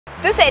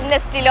This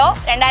Ennestilo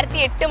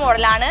 2008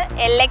 മോഡലാണ്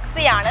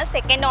LXE ആണ്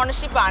second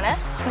ownership ആണ്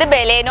ഇത്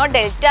ബെലേനോ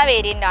ഡെൽറ്റ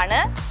വേരിയന്റ് ആണ്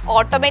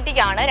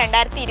ഓട്ടോമാറ്റിക് ആണ്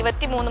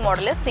 2023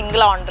 മോഡൽ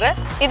സിംഗിൾ ഓണർ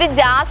ഇത്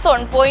ജാസ്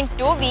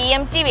 1.2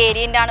 VMT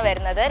വേരിയന്റ് ആണ്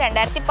വരുന്നത്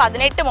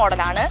 2018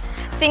 മോഡലാണ്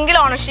സിംഗിൾ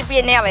ഓണർഷിപ്പ്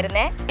തന്നെയാണ്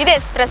വരുന്നത് ഇത്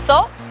എസ്പ്രസോ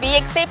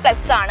BXI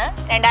പ്ലസ് ആണ്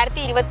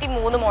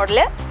 2023 മോഡൽ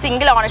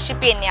സിംഗിൾ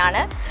ഓണർഷിപ്പ്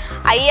തന്നെയാണ്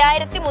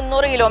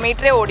 5300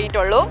 കിലോമീറ്ററേ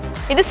ഓടിയിട്ടുള്ളൂ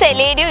ഇത്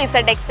സെലേരിയോ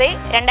ZXI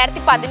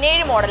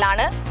 2017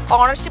 മോഡലാണ്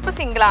ഓണർഷിപ്പ്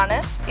സിംഗിൾ ആണ്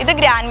ഇത്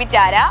ഗ്രാൻഡ്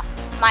വിറ്റാര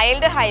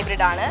മൈൽഡ്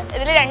ഹൈബ്രിഡ് ആണ്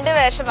ഇതിൽ രണ്ട്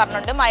വേർഷൻ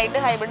പറഞ്ഞുണ്ട് മൈൽഡ്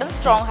ഹൈബ്രിഡും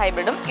സ്ട്രോങ്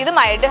ഹൈബ്രിഡും ഇത്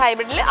മൈൽഡ്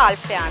ഹൈബ്രിഡിൽ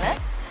ആൽഫയാണ്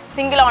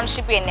സിംഗിൾ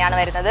ഓണർഷിപ്പ് തന്നെയാണ്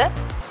വരുന്നത്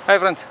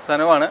hi friends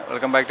സനുവാണ്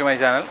welcome back to my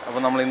channel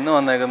അപ്പോൾ നമ്മൾ ഇന്ന്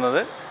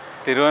വന്നേക്കുന്നത്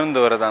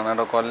തിരുവനന്തപുരത്താണ്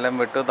കേട്ടോ കൊല്ലം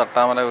വിട്ടു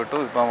തട്ടാമല വിട്ടു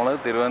ഇപ്പോൾ നമ്മൾ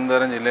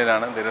തിരുവനന്തപുരം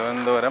ജില്ലയിലാണ്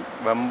തിരുവനന്തപുരം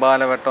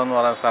വെമ്പാലവട്ടം എന്ന്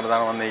പറയുന്ന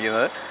സ്ഥലത്താണ്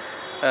വന്നിരിക്കുന്നത്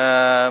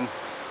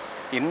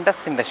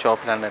ഇൻഡസിൻ്റെ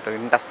ഷോപ്പിലാണ് കേട്ടോ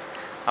ഇൻഡസ്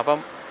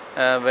അപ്പം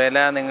വില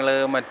നിങ്ങൾ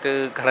മറ്റ്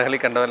കടകളിൽ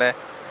കണ്ട പോലെ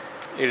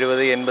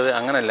 70-80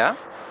 അങ്ങനല്ല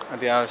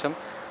അത്യാവശ്യം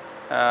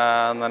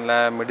നല്ല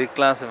മിഡിൽ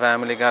ക്ലാസ്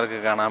ഫാമിലിക്കാർക്ക്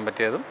കാണാൻ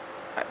പറ്റിയതും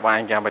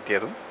വാങ്ങിക്കാൻ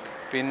പറ്റിയതും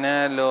പിന്നെ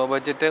ലോ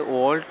ബഡ്ജറ്റ്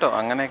ഓൾട്ടോ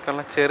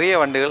അങ്ങനെയൊക്കെയുള്ള ചെറിയ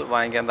വണ്ടികൾ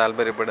വാങ്ങിക്കാൻ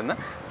താല്പര്യപ്പെടുന്ന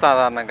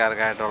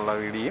സാധാരണക്കാർക്കായിട്ടുള്ള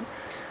വീഡിയോയും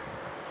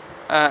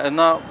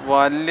എന്നാൽ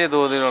വലിയ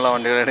തോതിലുള്ള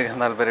വണ്ടികൾ എടുക്കാൻ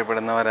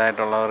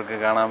താല്പര്യപ്പെടുന്നവരായിട്ടുള്ളവർക്ക്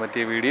കാണാൻ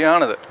പറ്റിയ വീഡിയോ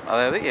ആണിത്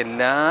അതായത്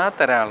എല്ലാ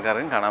തരം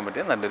ആൾക്കാർക്കും കാണാൻ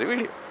പറ്റിയ നല്ലൊരു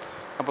വീഡിയോ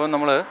അപ്പോൾ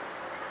നമ്മൾ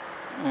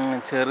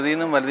ചെറുതിൽ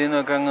നിന്നും വലുതിൽ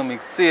നിന്നൊക്കെ അങ്ങ്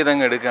മിക്സ്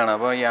ചെയ്തങ്ങ് എടുക്കുകയാണ്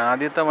അപ്പോൾ ഈ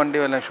ആദ്യത്തെ വണ്ടി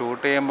വല്ല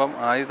ഷൂട്ട് ചെയ്യുമ്പം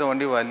ആദ്യത്തെ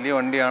വണ്ടി വലിയ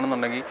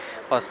വണ്ടിയാണെന്നുണ്ടെങ്കിൽ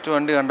ഫസ്റ്റ്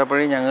വണ്ടി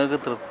കണ്ടപ്പോഴേ ഞങ്ങൾക്ക്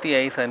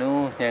തൃപ്തിയായി സനു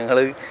ഞങ്ങൾ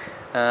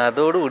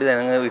അതോടുകൂടി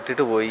ഞങ്ങൾ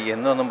വിട്ടിട്ട് പോയി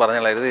എന്നൊന്നും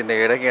പറഞ്ഞാലായിരുന്നു ഇതിൻ്റെ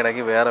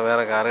ഇടയ്ക്ക്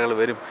വേറെ കാറുകൾ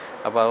വരും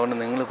അപ്പോൾ അതുകൊണ്ട്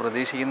നിങ്ങൾ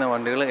പ്രതീക്ഷിക്കുന്ന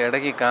വണ്ടികൾ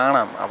ഇടയ്ക്ക്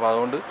കാണാം അപ്പോൾ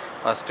അതുകൊണ്ട്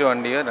ഫസ്റ്റ്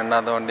വണ്ടിയോ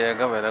രണ്ടാമത്തെ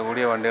വണ്ടിയൊക്കെ വില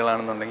കൂടിയ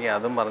വണ്ടികളാണെന്നുണ്ടെങ്കിൽ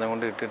അതും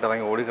പറഞ്ഞുകൊണ്ട്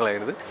ഇട്ടിട്ടിറങ്ങി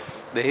ഓടിക്കളയരുത്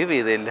ദയവ്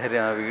ചെയ്ത്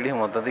എല്ലാവരും ആ വീഡിയോ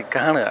മൊത്തത്തിൽ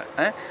കാണുക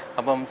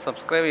അപ്പം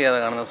സബ്സ്ക്രൈബ് ചെയ്യാതെ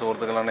കാണുന്ന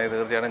സുഹൃത്തുക്കളുണ്ടെങ്കിൽ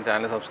തീർച്ചയായിട്ടും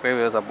ചാനൽ സബ്സ്ക്രൈബ്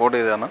ചെയ്ത് സപ്പോർട്ട്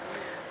ചെയ്ത് തരണം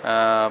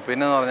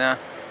പിന്നെന്ന് പറഞ്ഞാൽ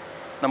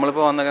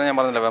നമ്മളിപ്പോൾ വന്നേക്കുന്നത് ഞാൻ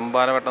പറഞ്ഞില്ല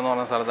വെമ്പാലവട്ടം എന്ന്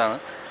പറഞ്ഞ സ്ഥലത്താണ്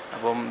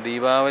അപ്പം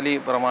ദീപാവലി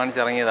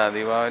പ്രമാണിച്ചിറങ്ങിയതാണ്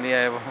ദീപാവലി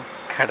ആയപ്പോൾ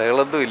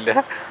കടകളൊന്നും ഇല്ല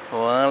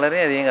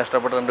വളരെയധികം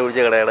കഷ്ടപ്പെട്ട്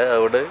കണ്ടുപിടിച്ച കടയാണ്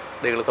അതുകൊണ്ട്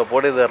നിങ്ങൾ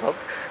സപ്പോർട്ട് ചെയ്ത് തരണം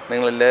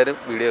നിങ്ങളെല്ലാവരും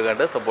വീഡിയോ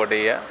കണ്ട് സപ്പോർട്ട്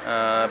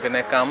ചെയ്യുക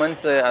പിന്നെ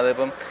കമൻസ്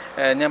അതിപ്പം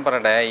ഞാൻ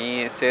പറയട്ടെ ഈ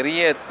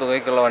ചെറിയ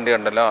തുകയ്ക്കുള്ള വണ്ടി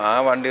ഉണ്ടല്ലോ ആ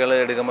വണ്ടികൾ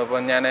എടുക്കുമ്പോൾ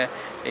ഇപ്പം ഞാൻ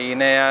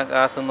ഇനയ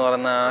കാസ് എന്ന്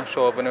പറയുന്ന ആ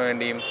ഷോപ്പിന്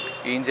വേണ്ടിയും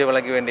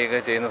ഈഞ്ചവിളയ്ക്ക്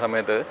വേണ്ടിയൊക്കെ ചെയ്യുന്ന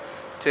സമയത്ത്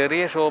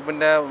ചെറിയ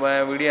ഷോപ്പിൻ്റെ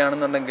വീഡിയോ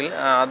ആണെന്നുണ്ടെങ്കിൽ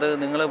അത്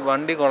നിങ്ങൾ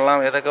വണ്ടി കൊള്ളാം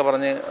ഏതൊക്കെ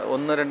പറഞ്ഞ്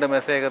 1-2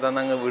 മെസ്സേജൊക്കെ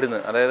തന്നങ്ങ് വിടുന്നു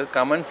അതായത്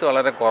കമൻസ്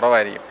വളരെ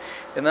കുറവായിരിക്കും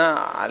എന്നാൽ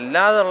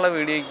അല്ലാതെയുള്ള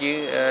വീഡിയോയ്ക്ക്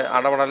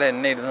അടപടല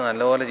എന്നെ ഇരുന്ന്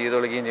നല്ലപോലെ ചെയ്ത്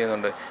വിളിക്കുകയും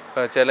ചെയ്യുന്നുണ്ട്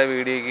ഇപ്പോൾ ചില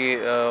വീഡിയോയ്ക്ക്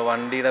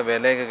വണ്ടിയുടെ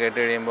വിലയൊക്കെ കേട്ട്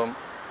കഴിയുമ്പം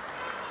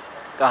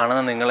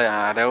കാണുന്ന നിങ്ങൾ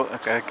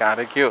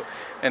ആരൊക്കെയോ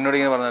എന്നോട്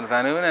ഇങ്ങനെ പറഞ്ഞു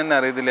സനുവിന് എന്നെ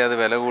അറിയത്തില്ല അത്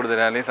വില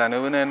കൂടുതലാണ് അല്ലെങ്കിൽ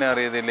സനുവിന് എന്നെ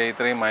അറിയത്തില്ല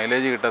ഇത്രയും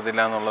മൈലേജ്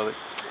കിട്ടത്തില്ല എന്നുള്ളത്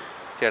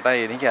ചേട്ടാ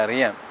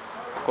എനിക്കറിയാം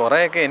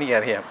കുറേയൊക്കെ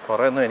എനിക്കറിയാം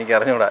കുറേയൊന്നും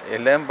എനിക്കറിഞ്ഞൂടാ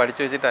എല്ലാം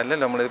പഠിച്ചു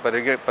വെച്ചിട്ടല്ലല്ലോ നമ്മൾ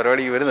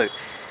പരിപാടിക്ക് വരുന്നത്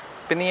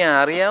പിന്നെ ഈ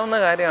അറിയാവുന്ന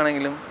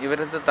കാര്യമാണെങ്കിലും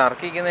ഇവരത്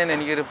തർക്കിക്കുന്നതിന്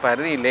എനിക്കൊരു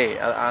പരിധിയില്ലേ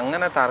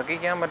അങ്ങനെ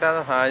തർക്കിക്കാൻ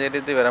പറ്റാത്ത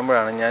സാഹചര്യത്തിൽ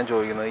വരുമ്പോഴാണ് ഞാൻ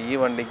ചോദിക്കുന്നത് ഈ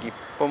വണ്ടിക്ക്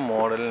ഇപ്പം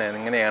മോഡലിന്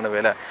എങ്ങനെയാണ്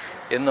വില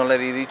എന്നുള്ള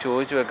രീതിയിൽ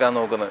ചോദിച്ചു വെക്കാൻ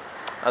നോക്കുന്നത്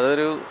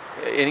അതൊരു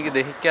എനിക്ക്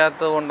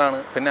ദഹിക്കാത്തത് കൊണ്ടാണ്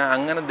പിന്നെ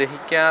അങ്ങനെ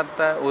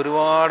ദഹിക്കാത്ത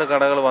ഒരുപാട്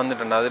കടകൾ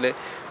വന്നിട്ടുണ്ട് അതിൽ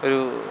ഒരു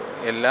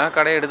എല്ലാ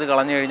കടയും എടുത്ത്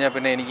കളഞ്ഞു കഴിഞ്ഞാൽ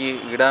പിന്നെ എനിക്ക്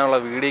ഇടാനുള്ള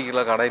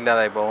വീഡിയോയ്ക്കുള്ള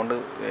കടയില്ലാതായിപ്പോൾ അതുകൊണ്ട്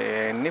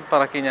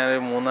എണ്ണിപ്പറക്കി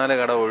ഞാനൊരു 3-4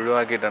 കട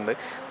ഒഴിവാക്കിയിട്ടുണ്ട്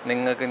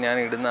നിങ്ങൾക്ക് ഞാൻ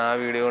ഇടുന്ന ആ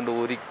വീഡിയോ കൊണ്ട്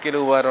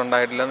ഒരിക്കലും ഉപകാരം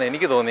ഉണ്ടായിട്ടില്ലെന്ന്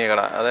എനിക്ക് തോന്നിയ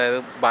കട അതായത്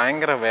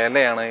ഭയങ്കര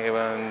വിലയാണ്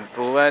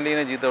ട്രൂ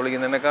വാല്യൂവിനെ ചീത്ത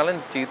വിളിക്കുന്നതിനേക്കാളും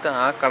ചീത്ത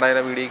ആ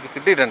കടയിലെ വീഡിയോയ്ക്ക്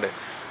കിട്ടിയിട്ടുണ്ട്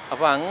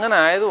അപ്പോൾ അങ്ങനെ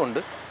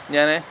ആയതുകൊണ്ട്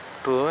ഞാൻ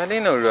ട്രൂ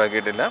വാല്യൂവിനെ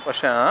ഒഴിവാക്കിയിട്ടില്ല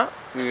പക്ഷേ ആ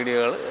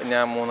വീഡിയോകൾ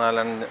ഞാൻ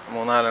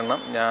 3-4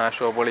 ഞാൻ ആ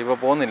ഷോപ്പുകളിൽ ഇപ്പോൾ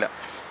പോകുന്നില്ല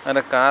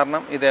അതിൻ്റെ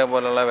കാരണം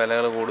ഇതേപോലെയുള്ള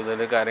വിലകൾ കൂടുതൽ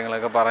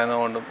കാര്യങ്ങളൊക്കെ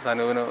പറയുന്നതുകൊണ്ടും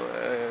സനുവിന്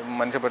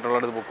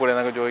മനുഷ്യപ്പെട്ടുള്ളടത്ത് ബുക്ക് കൂടി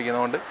എന്നൊക്കെ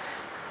ചോദിക്കുന്നതുകൊണ്ട്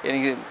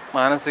എനിക്ക്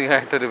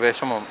മാനസികമായിട്ടൊരു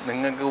വിഷമം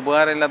നിങ്ങൾക്ക്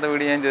ഉപകാരമില്ലാത്ത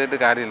വീഡിയോ ഞാൻ ചെയ്തിട്ട്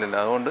കാര്യമില്ലല്ലോ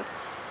അതുകൊണ്ട്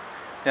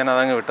ഞാൻ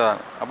അതങ്ങ്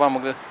വിട്ടതാണ് അപ്പോൾ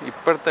നമുക്ക്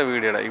ഇവിടുത്തെ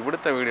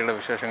വീഡിയോയുടെ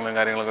വിശേഷങ്ങളും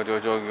കാര്യങ്ങളൊക്കെ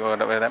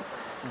ചോദിച്ചു വരാം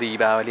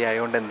ദീപാവലി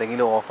ആയതുകൊണ്ട്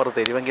എന്തെങ്കിലും ഓഫർ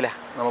തരുമെങ്കിലാ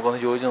നമുക്കൊന്ന്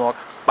ചോദിച്ചു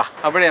നോക്കാം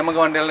അപ്പോഴേ നമുക്ക്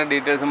വണ്ടികളുടെ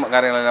ഡീറ്റെയിൽസും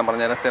കാര്യങ്ങളെല്ലാം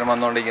പറഞ്ഞുതരാം സ്ഥിരം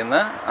വന്നുകൊണ്ടിരിക്കുന്ന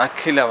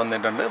അഖില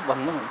വന്നിട്ടുണ്ട്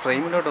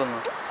ഫ്രെയിമിലോട്ട് വന്നു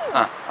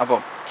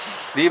അപ്പം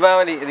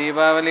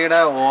ദീപാവലിയുടെ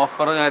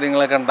ഓഫർ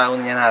കാര്യങ്ങളൊക്കെ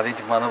ഉണ്ടാകുമെന്ന് ഞാൻ ആദ്യം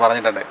ചുമ്മാ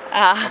പറഞ്ഞിട്ടുണ്ട്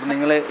അപ്പം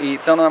നിങ്ങൾ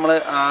ഇത്തവണ നമ്മൾ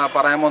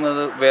പറയാൻ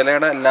പോകുന്നത്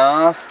വിലയുടെ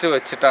ലാസ്റ്റ്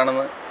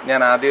വെച്ചിട്ടാണെന്ന് ഞാൻ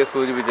ആദ്യം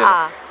സൂചിപ്പിച്ചത്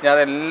ഞാൻ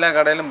എല്ലാ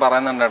കടയിലും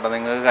പറയുന്നുണ്ട് കേട്ടോ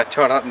നിങ്ങൾക്ക്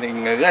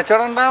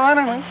കച്ചവടം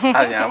ഉണ്ടാവാനാണ്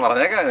അത് ഞാൻ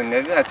പറഞ്ഞേക്കാം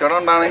നിങ്ങൾക്ക് കച്ചവടം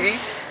ഉണ്ടാണെങ്കിൽ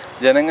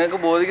ജനങ്ങൾക്ക്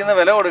ബോധിക്കുന്ന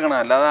വില കൊടുക്കണം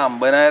അല്ലാതെ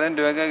 50,000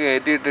 രൂപയൊക്കെ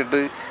കയറ്റിയിട്ടിട്ട്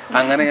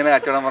അങ്ങനെ ഇങ്ങനെ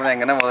കച്ചവടം പറഞ്ഞാൽ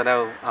എങ്ങനെ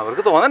മുതലാവും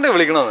അവർക്ക് തോന്നണ്ടേ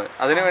വിളിക്കണമെന്ന്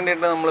അതിന്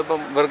വേണ്ടിയിട്ട്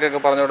നമ്മളിപ്പം ഇവർക്കൊക്കെ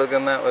പറഞ്ഞു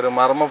കൊടുക്കുന്ന ഒരു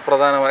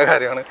മർമ്മപ്രധാനമായ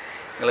കാര്യമാണ്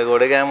നിങ്ങൾ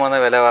കൊടുക്കാൻ പോകുന്ന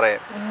വില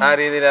പറയാൻ ആ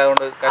രീതിയിൽ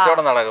അതുകൊണ്ട്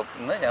കച്ചവടം നടക്കും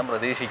എന്ന് ഞാൻ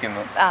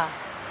പ്രതീക്ഷിക്കുന്നു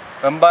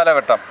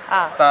വെമ്പാലവട്ടം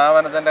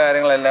സ്ഥാപനത്തിന്റെ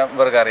കാര്യങ്ങളെല്ലാം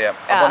ഇവർക്ക് അറിയാം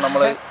അപ്പം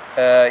നമ്മൾ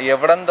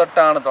എവിടം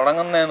തൊട്ടാണ്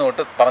തുടങ്ങുന്നതെന്ന്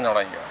തൊട്ട് പറഞ്ഞു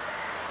തുടങ്ങിയോ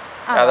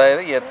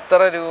അതായത് എത്ര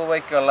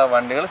രൂപയ്ക്കുള്ള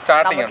വണ്ടികൾ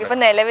സ്റ്റാർട്ടിംഗ് ഉണ്ട്? ഇപ്പൊ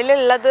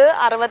നിലവിലുള്ളത്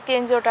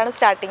 65 തൊട്ടാണ്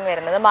സ്റ്റാർട്ടിംഗ്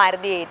വരുന്നത്.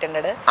 മാരുതി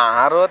 800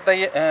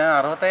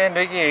 65,000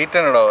 രൂപയ്ക്ക്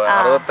 800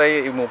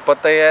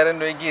 35,000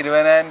 രൂപയ്ക്ക്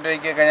 20,000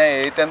 രൂപയ്ക്കൊക്കെ ഞാൻ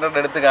 800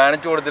 എടുത്ത്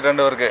കാണിച്ചു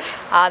കൊടുത്തിട്ടുണ്ട് അവർക്ക്.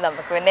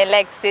 നമുക്ക് പിന്നെ എല്ലാം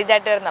എക്സ്ചേഞ്ച്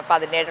ആയിട്ട് വരുന്നത്. അപ്പൊ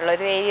അതിനായിട്ടുള്ള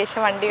ഒരു വേരിയേഷൻ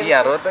വണ്ടി. ഈ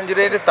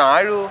 65 രൂപ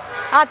താഴൂ?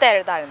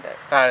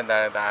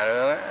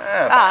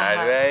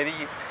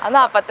 താഴായിരിക്കും.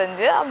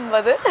 45,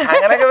 50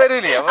 അങ്ങനെയൊക്കെ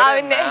വരൂലേ?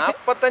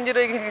 45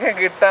 രൂപയ്ക്ക്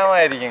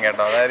കിട്ടാമായിരിക്കും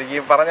കേട്ടോ.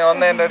 അതായിരിക്കും പറഞ്ഞു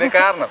വന്നതിന്റെ ഒരു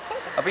കാരണം.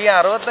 അപ്പൊ ഈ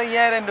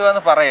 65,000 രൂപ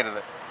എന്ന്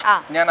പറയരുത്.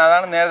 ഞാൻ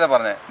അതാണ് നേരത്തെ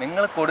പറഞ്ഞത്.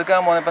 നിങ്ങൾ കൊടുക്കാൻ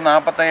പോകുന്ന ഇപ്പൊ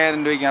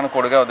 45,000 രൂപയ്ക്കാണ്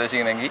കൊടുക്കാൻ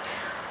ഉദ്ദേശിക്കുന്നതെങ്കിൽ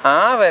ആ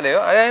വിലയോ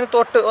അതിന്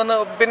തൊട്ട് ഒന്ന്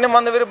പിന്നെ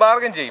വന്ന് ഇവർ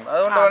ബാർഗൻ ചെയ്യും.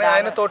 അതുകൊണ്ട് വേണമെങ്കിൽ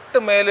അതിന് തൊട്ട്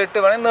മേലിട്ട്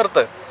വേണമെങ്കിൽ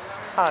നിർത്ത്.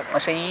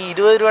 പക്ഷെ ഈ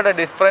 20 രൂപയുടെ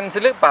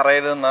ഡിഫറൻസിൽ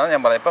പറയരുതെന്നാണ്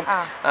ഞാൻ പറഞ്ഞത്. ഇപ്പം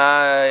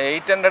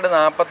 800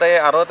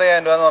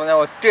 65,000 രൂപ എന്ന് പറഞ്ഞാൽ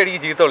ഒറ്റയടിക്ക്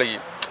ചീത്ത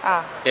വിളിക്കും.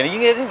 എനിക്കും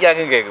കേൾക്കും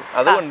ക്യാക്കും കേൾക്കും.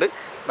 അതുകൊണ്ട്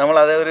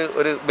നമ്മളത്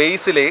ഒരു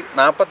ബേസിൽ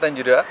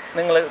 45 രൂപ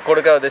നിങ്ങൾ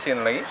കൊടുക്കാൻ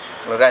ഉദ്ദേശിക്കുന്നുണ്ടെങ്കിൽ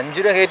ഒരു 5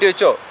 രൂപ കയറ്റി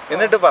വെച്ചോ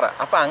എന്നിട്ട് പറ.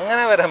 അപ്പം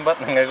അങ്ങനെ വരുമ്പോൾ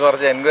നിങ്ങൾക്ക്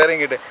കുറച്ച് എൻക്വയറിയും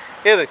കിട്ടും.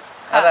 ഏത്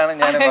അതാണ്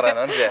ഞാൻ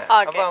പറയുന്നത്, മനസ്സിലായി?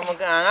 അപ്പം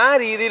നമുക്ക് ആ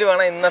രീതിയിൽ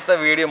വേണം ഇന്നത്തെ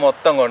വീഡിയോ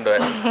മൊത്തം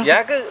കൊണ്ടുവരാൻ.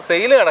 ഇയാൾക്ക്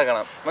സെയിൽ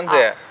കിടക്കണം,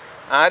 മനസ്സിലായ?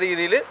 ആ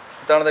രീതിയിൽ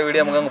ഇത്തവണത്തെ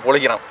വീഡിയോ നമുക്ക് അങ്ങ്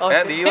പൊളിക്കണം.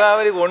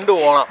 ദീപാവലി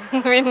കൊണ്ടുപോകണം.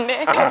 പിന്നെ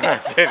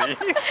ശരി.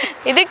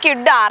 ഇത്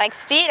ക്യുഡ്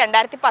RXT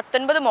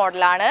 2019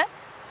 മോഡലാണ്.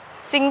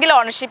 സിംഗിൾ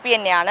ഓണർഷിപ്പ്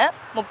തന്നെയാണ്.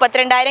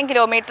 32,000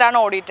 കിലോമീറ്റർ ആണ്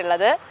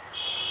ഓടിയിട്ടുള്ളത്.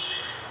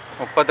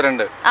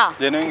 32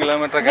 ജെനുവിൻ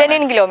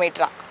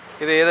കിലോമീറ്റർ.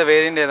 ഇത് ഏതാ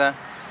വേരിയന്റ്? ഏതാ?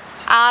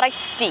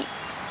 RXT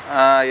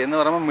എന്ന്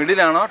പറയുമ്പോൾ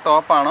മിഡിലാണോ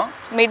ടോപ്പാണോ?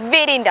 മിഡ്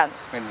വേരിയന്റ് ആണ്.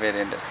 Mid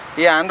variant.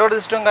 ഈ ആൻഡ്രോയിഡ്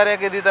സിസ്റ്റവും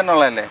കാര്യമൊക്കെ ഇതിൽ തന്നെ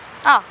ഉള്ളതല്ലേ?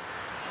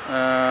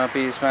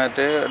 പീസ്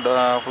മാറ്റ്,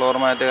 ഫ്ലോർ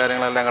മാറ്റ്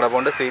കാര്യങ്ങളെല്ലാം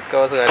കിടപ്പുണ്ട്. സീറ്റ്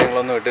കവേഴ്സ്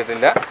കാര്യങ്ങളൊന്നും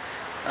ഇട്ടിട്ടില്ല.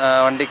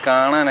 വണ്ടി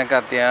കാണാനൊക്കെ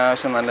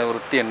അത്യാവശ്യം നല്ല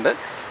വൃത്തിയുണ്ട്.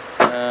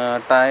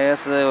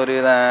 ടയേഴ്സ്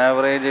ഒരുവിധ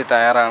ആവറേജ്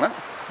ടയറാണ്.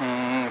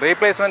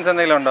 റീപ്ലേസ്മെന്റ്സ്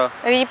എന്തെങ്കിലും ഉണ്ടോ?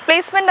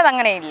 റീപ്ലേസ്മെന്റ്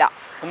അങ്ങനെ ഇല്ല.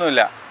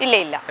 ഒന്നുമില്ല.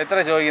 ഇല്ല. എത്ര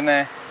ചോദിക്കുന്നേ?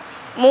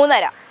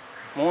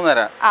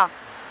 3.5.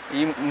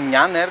 ഈ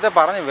ഞാൻ നേരത്തെ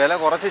പറഞ്ഞു വില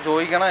കുറച്ച്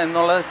ചോദിക്കണം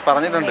എന്നുള്ളത്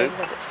പറഞ്ഞിട്ടുണ്ട്.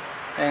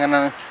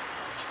 എങ്ങനെയാണ്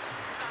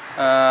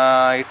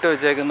ഇട്ട്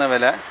വെച്ചേക്കുന്ന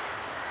വില?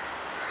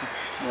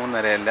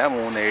 3.5 അല്ല,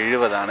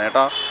 370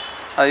 കേട്ടോ.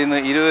 അതിൽ നിന്ന്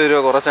 20 രൂപ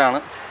കുറച്ചാണ്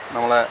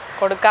നമ്മളെ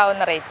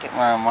കൊടുക്കാവുന്ന റേറ്റ്.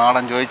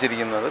 മാഡം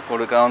ചോദിച്ചിരിക്കുന്നത്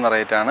കൊടുക്കാവുന്ന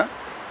റേറ്റാണ്.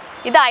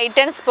 ഇത്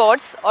I10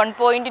 സ്പോർട്സ്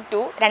 1.2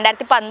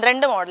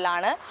 2012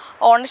 മോഡലാണ്.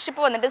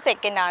 ഓണർഷിപ്പ് വന്നിട്ട്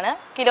സെക്കൻഡ് ആണ്.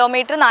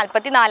 കിലോമീറ്റർ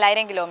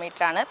 44,000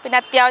 കിലോമീറ്റർ ആണ്. പിന്നെ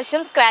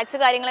അത്യാവശ്യം സ്ക്രാച്ച്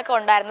കാര്യങ്ങളൊക്കെ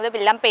ഉണ്ടായിരുന്നത്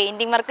എല്ലാം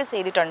പെയിന്റിംഗ് വർക്ക്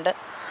ചെയ്തിട്ടുണ്ട്.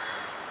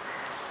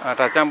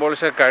 Touch and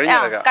polish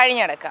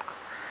കഴിഞ്ഞിടക്കാം.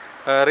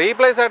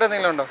 റീപ്ലേസ് ആയിട്ട്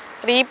എന്തെങ്കിലും ഉണ്ടോ?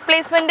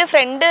 റീപ്ലേസ്മെന്റ്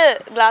ഫ്രണ്ട്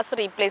ഗ്ലാസ്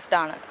റീപ്ലേസ്ഡ്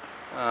ആണ്.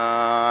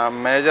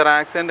 മേജർ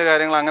ആക്സിഡന്റ്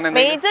കാര്യങ്ങൾ അങ്ങനെ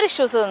മേജർ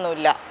ഇഷ്യൂസ്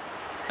ഒന്നുമില്ല.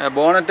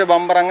 ബോണറ്റ്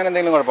ബമ്പർ അങ്ങനെ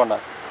എന്തെങ്കിലും കുഴപ്പമുണ്ടോ?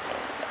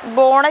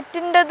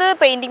 ബോണറ്റിൻ്റെത്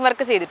പെയിന്റിംഗ്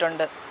വർക്ക്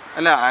ചെയ്തിട്ടുണ്ട്.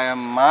 അല്ല,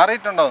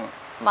 മാറിയിട്ടുണ്ടോ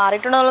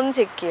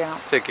ചെക്ക്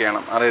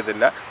ചെയ്യണം.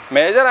 അറിയത്തില്ല.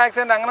 മേജർ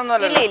ആക്സിഡന്റ് അങ്ങനൊന്നും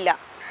ഇല്ല.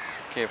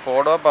 ഓക്കെ.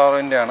 ഫോർഡോ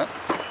പവറിൻ്റെ ആണ്.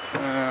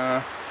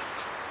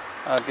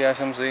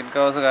 അത്യാവശ്യം സീറ്റ്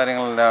കവേഴ്സ്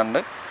കാര്യങ്ങളെല്ലാം ഉണ്ട്.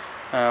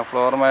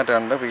 ഫ്ലോർ മാറ്റ്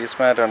ഉണ്ട്, പീസ്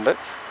മാറ്റ് ഉണ്ട്.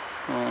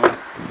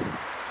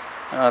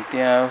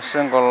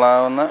 അത്യാവശ്യം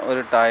കൊള്ളാവുന്ന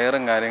ഒരു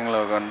ടയറും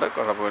കാര്യങ്ങളൊക്കെ ഉണ്ട്.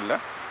 കുഴപ്പമില്ല.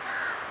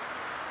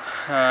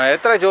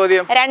 എത്ര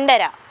ചോദ്യം?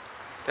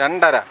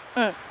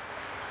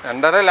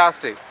 2.5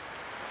 ലാസ്റ്റ്.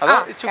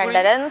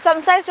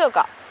 സംസാരിച്ചു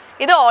നോക്കാം.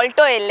 ഇത്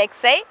Alto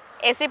LXi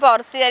AC power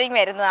steering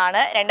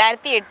വരുന്നതാണ്.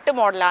 2008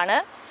 മോഡലാണ്.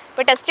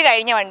 ഇപ്പോൾ ടെസ്റ്റ്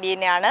കഴിഞ്ഞ വണ്ടി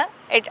തന്നെയാണ്.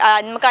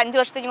 നമുക്ക് 5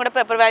 വർഷത്തേക്കും കൂടെ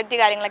പേപ്പർ വാലിറ്റി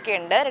കാര്യങ്ങളൊക്കെ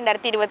ഉണ്ട്.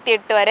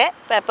 2028 വരെ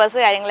പേപ്പേഴ്സ്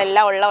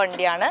കാര്യങ്ങളെല്ലാം ഉള്ള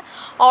വണ്ടിയാണ്.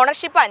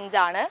 ഓണർഷിപ്പ് 5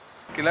 ആണ്.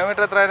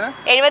 കിലോമീറ്റർ എത്രയായിരുന്നു?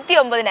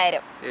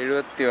 79,000.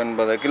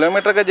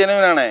 കിലോമീറ്റർ ഒക്കെ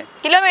ജെനുവിനാണേ?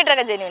 കിലോമീറ്റർ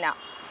ഒക്കെ ജെനുവിനാ.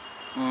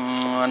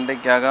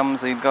 വണ്ടിക്കകം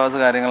സീറ്റ് കവേഴ്സ്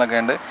കാര്യങ്ങളൊക്കെ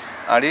ഉണ്ട്.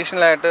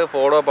 അഡീഷണൽ ആയിട്ട്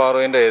ഫോർഡോ പവർ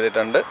വിൻഡോ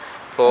ചെയ്തിട്ടുണ്ട്.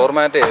 ഫ്ലോർ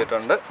മാറ്റ്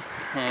ചെയ്തിട്ടുണ്ട്.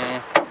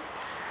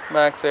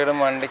 ബാക്ക് സൈഡും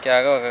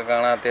വണ്ടിക്കകം ഒക്കെ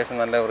കാണാൻ അത്യാവശ്യം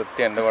നല്ല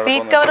വൃത്തിയുണ്ട്.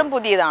 സീറ്റ് കവറും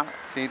പുതിയതാണ്.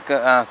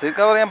 സീറ്റ്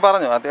കവർ ഞാൻ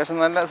പറഞ്ഞു, അത്യാവശ്യം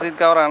നല്ല സീറ്റ്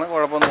കവറാണ്.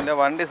 കുഴപ്പമൊന്നുമില്ല.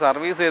 വണ്ടി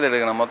സർവീസ്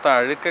ചെയ്തെടുക്കണം. മൊത്തം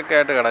അഴുക്കൊക്കെ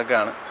ആയിട്ട്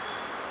കിടക്കുകയാണ്.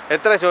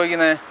 എത്ര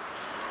ചോദിക്കുന്നത്?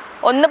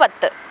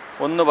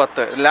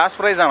 1.10. ലാസ്റ്റ്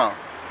പ്രൈസ് ആണോ?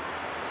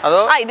 അതോ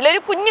ഇതിലൊരു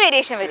കുഞ്ഞു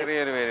വേരിയേഷൻ വരും.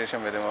 ചെറിയൊരു വേരിയേഷൻ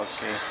വരും.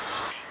 ഓക്കെ.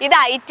 ഇത്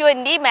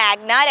I20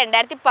 മാഗ്ന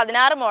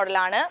 2016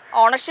 മോഡലാണ്.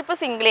 ഓണർഷിപ്പ്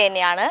സിംഗിൾ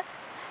തന്നെയാണ്.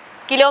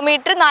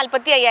 Kilometre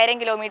 45,000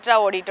 kilometre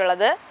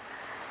ഓടിയിട്ടുള്ളത്.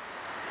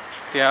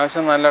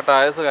 അത്യാവശ്യം നല്ല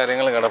ടയേഴ്സ്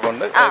കാര്യങ്ങൾ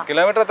കിടപ്പുണ്ട്.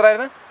 കിലോമീറ്റർ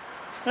എത്രയായിരുന്നു?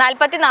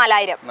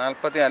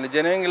 44,000.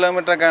 ജെനുവിൻ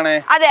കിലോമീറ്റർ ഒക്കെ ആണേ?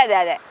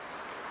 അതെ.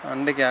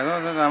 വണ്ടിക്കകം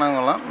ഒക്കെ കാണാൻ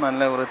കൊള്ളാം.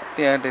 നല്ല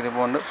വൃത്തിയായിട്ട്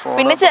ഇരിപ്പുണ്ട്.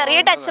 പിന്നെ ചെറിയ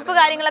ടച്ചപ്പ്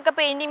കാര്യങ്ങളൊക്കെ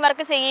പെയിന്റിംഗ്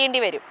വർക്ക് ചെയ്യേണ്ടി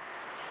വരും.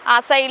 ആ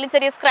സൈഡിൽ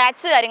ചെറിയ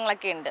സ്ക്രാച്ച്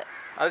കാര്യങ്ങളൊക്കെ ഉണ്ട്.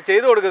 അത്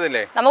ചെയ്തു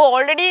കൊടുക്കുന്നില്ലേ? നമുക്ക്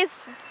ഓൾറെഡി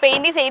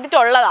പെയിന്റ്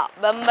ചെയ്തിട്ടുള്ളതാ.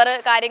 ബമ്പർ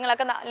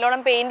കാര്യങ്ങളൊക്കെ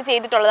നല്ലോണം പെയിന്റ്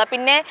ചെയ്തിട്ടുള്ളതാ.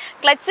 പിന്നെ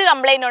ക്ലച്ച്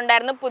കംപ്ലൈന്റ്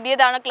ഉണ്ടായിരുന്നു.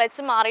 പുതിയതാണ്.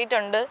 ക്ലച്ച്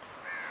മാറിയിട്ടുണ്ട്.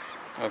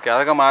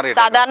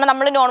 സാധാരണ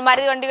നമ്മൾ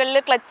നോർമാലിറ്റി വണ്ടികളിൽ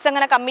ക്ലച്ച്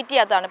അങ്ങനെ കമ്മിറ്റ്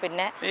ചെയ്യാത്തതാണ്.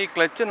 പിന്നെ ഈ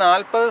ക്ലച്ച്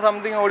 40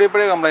 സംതിങ്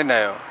ഓടിയപ്പോഴേ കംപ്ലൈന്റ്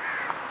ആയോ?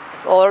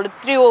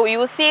 ഒത്തിരി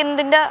യൂസ്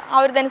ചെയ്യുന്നതിന്റെ ആ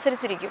ഒരു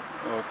ഇതനുസരിച്ചിരിക്കും.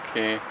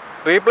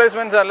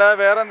 റീപ്ലേസ്മെന്റ്സ് അല്ലാതെ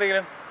വേറെ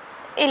എന്തെങ്കിലും?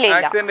 ഇല്ല.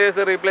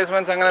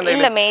 റീപ്ലേസ്മെന്റ്സ് അങ്ങനെ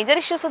ഇല്ല. മേജർ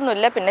ഇഷ്യൂസ് ഒന്നും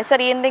ഇല്ല. പിന്നെ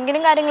ചെറിയ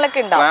എന്തെങ്കിലും കാര്യങ്ങളൊക്കെ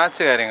ഉണ്ടാവും.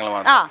 സ്ക്രാച്ച് കാര്യങ്ങൾ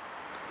മാത്രം.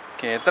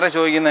 എത്ര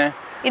ചോദിക്കുന്നേ?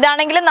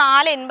 ഇതാണെങ്കിൽ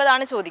 480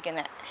 ആണ്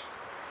ചോദിക്കുന്നത്.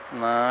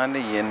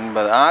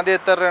 480. ആദ്യം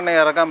എത്ര രൂപ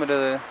ഇറക്കാൻ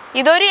പറ്റുന്നത്?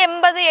 ഇതൊരു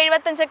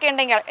 80-75 ഒക്കെ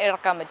ഉണ്ടെങ്കിൽ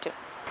ഇറക്കാൻ പറ്റും.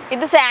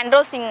 ഇത് സാൻഡ്രോ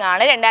സിംഗ്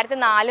ആണ്,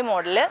 2004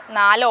 മോഡല്,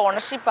 4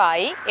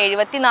 ഓണർഷിപ്പായി,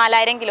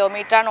 74,000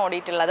 കിലോമീറ്ററാണ്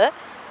ഓടിയിട്ടുള്ളത്.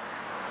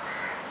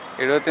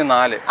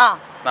 74.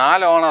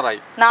 4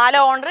 ഓണറായി.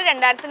 4 ഓണർ,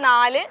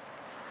 2004,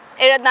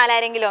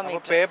 74,000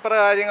 കിലോമീറ്റർ. പേപ്പർ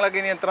കാര്യങ്ങളൊക്കെ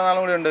ഇനി എത്ര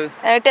നാളും കൂടി ഉണ്ട്?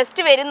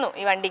 ടെസ്റ്റ് വരുന്നു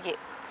ഈ വണ്ടിക്ക്.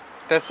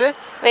 ടെസ്റ്റ്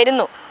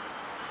വരുന്നു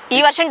ഈ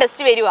വർഷം.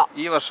 ടെസ്റ്റ് വരുവാ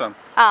ഈ വർഷം.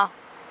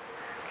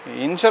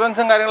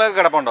 ഇൻഷുറൻസും കാര്യങ്ങളൊക്കെ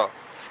കിടപ്പുണ്ടോ?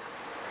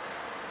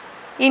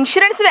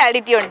 ഇൻഷുറൻസ്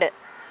വാലിഡിറ്റി ഉണ്ട്,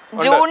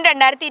 ജൂൺ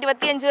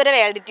 2025 വരെ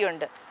വാലിഡിറ്റി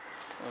ഉണ്ട്.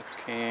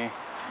 ഓക്കെ.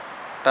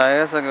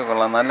 ടയേഴ്സ് ഒക്കെ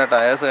കൊള്ളാം, നല്ല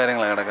ടയേഴ്സ്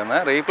കാര്യങ്ങളാണ്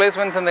കിടക്കുന്നത്.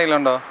 റീപ്ലേസ്മെന്റ്സ് എന്തെങ്കിലും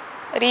ഉണ്ടോ?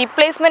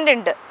 റീപ്ലേസ്മെന്റ്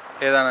ഉണ്ട്.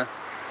 ഏതാണ്?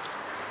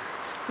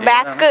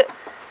 ബാക്ക്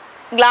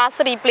ഗ്ലാസ്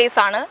റീപ്ലേസ്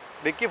ആണ്.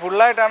 ഡിക്കി ഫുൾ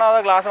ആയിട്ടാണോ അതോ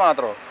ഗ്ലാസ്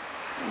മാത്രമോ?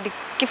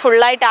 ഡിക്കി ഫുൾ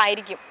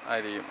ആയിട്ടായിരിക്കും.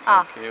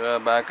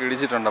 ബാക്ക്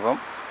ഇടിച്ചിട്ടുണ്ട്. അപ്പം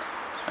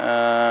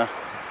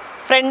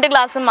ഫ്രണ്ട്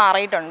ഗ്ലാസും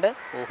മാറിയിട്ടുണ്ട്.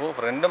 ഓഹോ,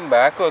 ഫ്രണ്ടും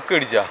ബാക്കും ഒക്കെ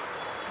ഇടിച്ചാ?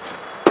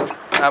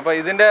 അപ്പോൾ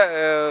ഇതിന്റെ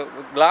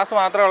ഗ്ലാസ്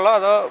മാത്രമേ ഉള്ളോ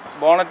അതോ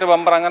ബോണറ്റ്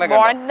ബമ്പർ അങ്ങനെ?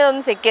 ബോണറ്റ്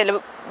ഒന്നും ചെക്ക് ചെയ്യല്ലോ,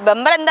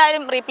 ബമ്പർ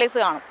എന്തായാലും റീപ്ലേസ്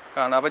കാണും.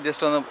 അപ്പോൾ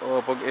ജസ്റ്റ് ഒന്ന്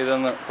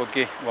ഇതൊന്ന്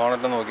പൊക്കി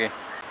ബോണറ്റ് നോക്കി.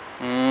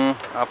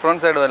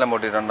 ഫ്രണ്ട് സൈഡ് വല്ലതും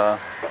പൊട്ടിയിട്ടുണ്ടോ?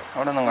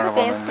 അവിടെ ഒന്നും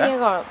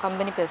കുഴപ്പമൊന്നുമില്ല.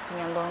 കമ്പനി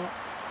പേസ്റ്റിംഗ് ആണെന്ന് തോന്നുന്നു.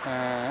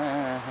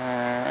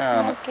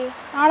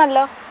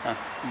 ആണല്ലോ.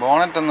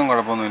 ബോണറ്റ് ഒന്നും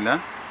കുഴപ്പമൊന്നുമില്ല,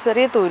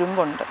 ചെറിയ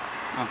തുരുമ്പുണ്ട്.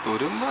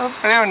 തുരുമ്പ്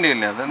പഴയ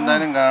വണ്ടിയല്ലേ,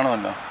 അതെന്തായാലും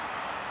കാണുമല്ലോ.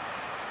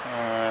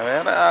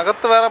 വേറെ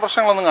അകത്ത് വേറെ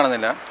പ്രശ്നങ്ങളൊന്നും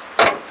കാണുന്നില്ല.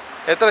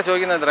 എത്ര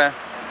ചോദിക്കുന്നത്? എത്ര?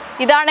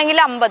 ഇതാണെങ്കിൽ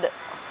 50.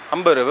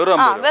 50 രൂപ? വെറും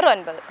 50? വെറും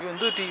 50.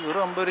 എന്ത് പറ്റി?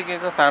 വെറും 50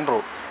 രൂപയ്ക്കൊക്കെ സാൻഡ്രോ?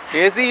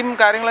 AC-യും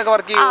കാര്യങ്ങളൊക്കെ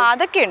വർക്ക് ചെയ്യും?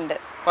 അതൊക്കെ ഉണ്ട്.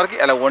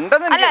 അല്ല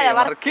ഉണ്ടെന്ന്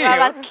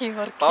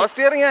പവർ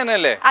സ്റ്റിയറിംഗ്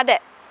തന്നെയല്ലേ? അതെ.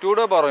 2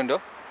 ഡോർ പവർ വിൻഡോ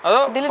അതോ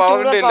പവർ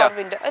വിൻഡോ ഇല്ല?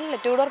 അല്ല,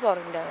 2 ഡോർ പവർ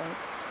വിൻഡോ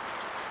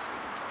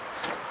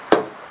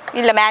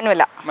ഇല്ല,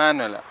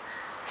 മാനുവലാ.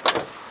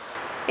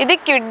 ഇത്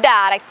ക്വിഡ്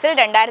RX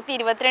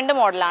 2022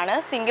 മോഡലാണ്,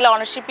 സിംഗിൾ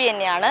ഓണർഷിപ്പ്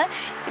തന്നെയാണ്.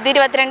 ഇത്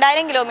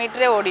 22,000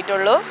 കിലോമീറ്ററേ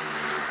ഓടിയിട്ടുള്ളൂ.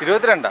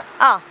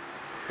 22?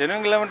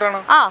 ജെന്യുവൻ കിലോമീറ്റർ ആണോ?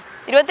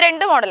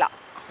 22 മോഡലാ.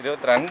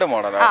 22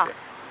 മോഡലാ.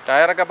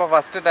 ടയറൊക്കെ അപ്പോൾ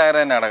ഫസ്റ്റ് ടയർ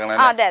തന്നെ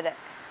അടക്കണം? അതെ അതെ.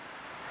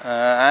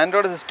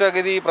 ആൻഡ്രോയിഡ് സിസ്റ്റം ഒക്കെ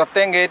ഇത്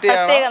പ്രത്യേകം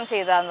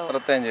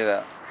ചെയ്താ?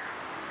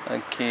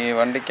 ഓക്കെ.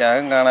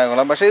 വണ്ടിക്കകം കാണാൻ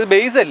കൊള്ളാം. പക്ഷേ ഇത്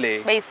ബേസ് അല്ലേ?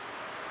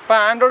 ഇപ്പം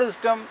ആൻഡ്രോയിഡ്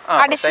സിസ്റ്റം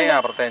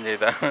പ്രത്യേകം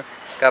ചെയ്താ.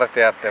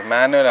 കറക്റ്റ്.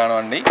 മാനുവലാണ്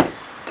വണ്ടി.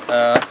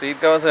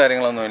 സീറ്റ് കവേഴ്സ്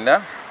കാര്യങ്ങളൊന്നുമില്ല.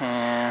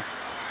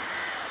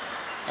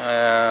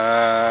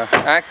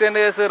 ആക്സിഡന്റ്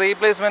കേസ്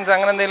റീപ്ലേസ്മെന്റ്സ്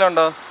അങ്ങനെ എന്തെങ്കിലും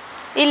ഉണ്ടോ?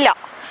 ഇല്ല,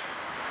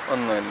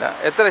 ഒന്നുമില്ല.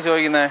 എത്ര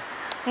ചോദിക്കുന്നത്?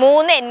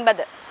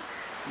 380.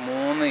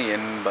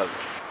 380.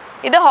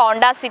 ഇത്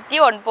ഹോണ്ട സിറ്റി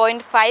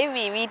 1.5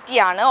 VVT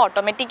ആണ്,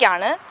 ഓട്ടോമാറ്റിക്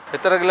ആണ്.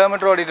 എത്ര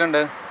കിലോമീറ്റർ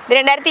ഓടിയിട്ടുണ്ട്? ഇത്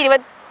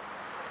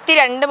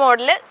 2022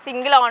 മോഡല്,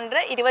 സിംഗിൾ ഓണർ,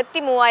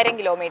 23,000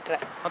 കിലോമീറ്റർ.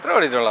 അത്ര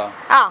ഓടിയിട്ടുള്ളോ?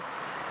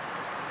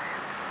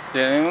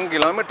 ജെന്യുവൻ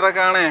കിലോമീറ്റർ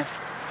ഒക്കെ ആണേ.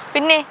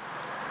 പിന്നെ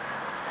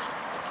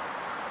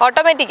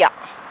ഓട്ടോമാറ്റിക്കാ.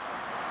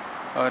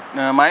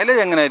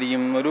 മൈലേജ്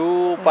എങ്ങനെയായിരിക്കും? ഒരു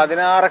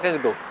 16 ഒക്കെ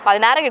കിട്ടും?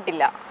 16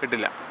 കിട്ടില്ല.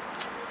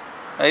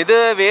 ഇത്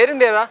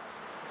വേരിയന്റ് ഏതാ?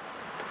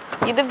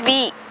 ഇത് V.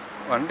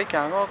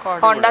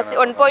 Honda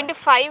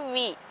 1.5 V.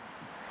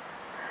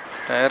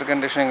 ടയർ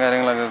കണ്ടീഷനും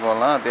കാര്യങ്ങളൊക്കെ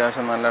കൊള്ളാം,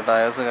 അത്യാവശ്യം നല്ല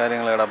ടയേഴ്സ്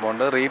കാര്യങ്ങൾ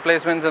കിടപ്പുണ്ട്.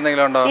 റീപ്ലേസ്മെന്റ്സ്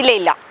എന്തെങ്കിലും ഉണ്ടോ?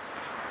 ഇല്ല.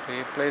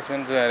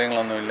 റീപ്ലേസ്മെന്റ്സ്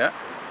കാര്യങ്ങളൊന്നുമില്ല.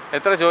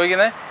 എത്ര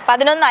ചോദിക്കുന്നത്?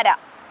 11.5.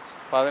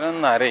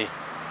 11.5.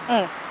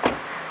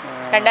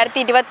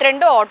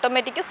 2022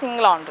 ഓട്ടോമാറ്റിക്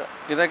സിംഗിൾ ഓണർ.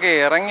 ഇതൊക്കെ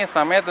ഇറങ്ങിയ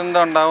സമയത്ത് എന്താ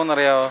ഉണ്ടാവും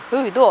അറിയാവോ?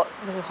 ഇത്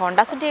ഹോണ്ട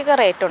സിറ്റി ഒക്കെ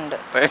റേറ്റ് ഉണ്ട്.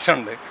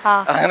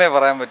 അങ്ങനെ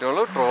പറയാൻ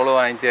പറ്റുള്ളൂ. ട്രോള്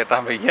വാങ്ങിച്ചു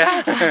കേട്ടാൻ വയ്യ.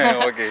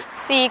 ഓക്കെ.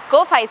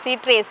 ഈക്കോ 5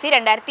 സീറ്റർ AC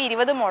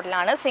 2020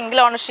 മോഡലാണ്, സിംഗിൾ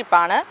ഓണർഷിപ്പ്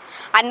ആണ്,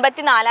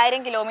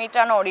 54,000 കിലോമീറ്റർ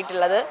ആണ്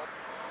ഓടിയിട്ടുള്ളത്.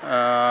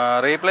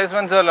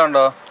 റീപ്ലേസ്മെന്റ്സ് വല്ലതും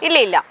ഉണ്ടോ?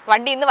 ഇല്ല.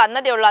 വണ്ടി ഇന്ന്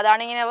വന്നതേ ഉള്ളൂ,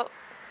 അതാണ് ഇങ്ങനെ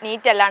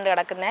നീറ്റ് അല്ലാണ്ട്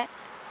കിടക്കുന്നത്.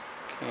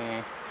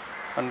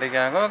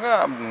 വണ്ടിക്കകമൊക്കെ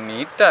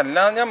നീറ്റ്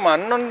അല്ലാതെ ഞാൻ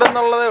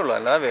മണ്ണുണ്ടെന്നുള്ളതേ ഉള്ളൂ,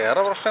 അല്ലാതെ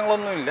വേറെ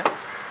പ്രശ്നങ്ങളൊന്നുമില്ല.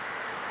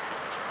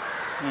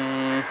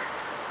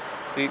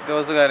 സീറ്റ്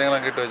കവേഴ്സ്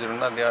കാര്യങ്ങളൊക്കെ ഇട്ട്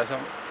വെച്ചിട്ടുണ്ട്.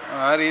 അത്യാവശ്യം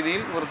ആ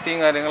രീതിയിൽ വൃത്തിയും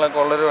കാര്യങ്ങളൊക്കെ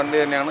ഉള്ളൊരു വണ്ടി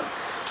തന്നെയാണ്.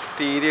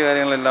 സ്റ്റീരിയോ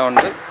കാര്യങ്ങളെല്ലാം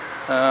ഉണ്ട്.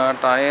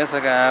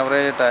 ടയേഴ്സൊക്കെ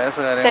ആവറേജ് ടയേഴ്സ്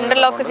കാര്യങ്ങൾ. സെൻട്രൽ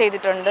ലോക്ക്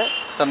ചെയ്തിട്ടുണ്ട്.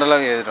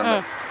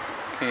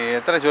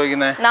 എത്ര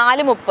ചോദിക്കുന്നത്?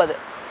 430.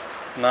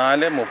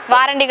 430.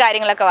 വാറണ്ടി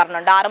കാര്യങ്ങളൊക്കെ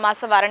പറഞ്ഞുണ്ട്. 6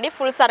 മാസം വാറണ്ടി,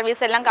 ഫുൾ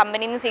സർവീസ് എല്ലാം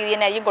കമ്പനിയിൽ നിന്ന് ചെയ്ത്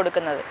തന്നെയായിരിക്കും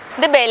കൊടുക്കുന്നത്.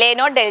 ഇത്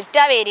ബെലേനോ ഡെൽറ്റ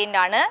വേരിയന്റ്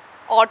ആണ്,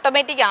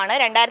 ഓട്ടോമാറ്റിക് ആണ്,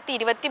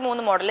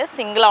 2023 model,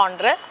 single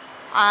owner,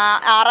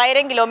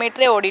 6,000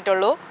 കിലോമീറ്ററേ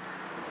ഓടിയിട്ടുള്ളൂ.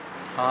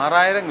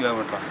 6,000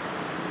 kilometre?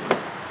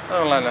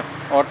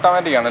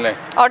 Automatic ആണല്ലേ?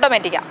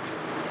 ഓട്ടോമാറ്റിക്കാ.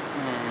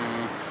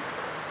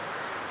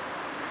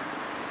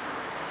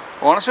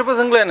 ഓണർഷിപ്പ്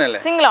സിംഗിൾ തന്നെയല്ലേ?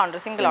 Single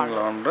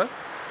owner.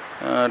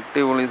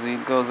 അടിപൊളി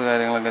സീറ്റ് കവേഴ്സ്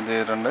കാര്യങ്ങളൊക്കെ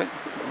ചെയ്തിട്ടുണ്ട്.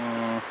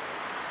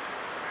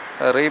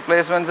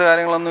 റീപ്ലേസ്മെന്റ്സ്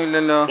കാര്യങ്ങളൊന്നും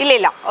ഇല്ലല്ലോ?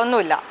 ഇല്ല,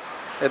 ഒന്നുമില്ല.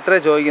 എത്ര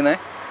ചോദിക്കുന്നത്?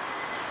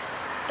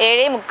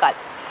 7.25.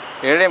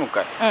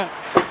 7.25.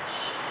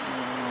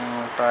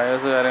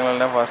 ടയേഴ്സ്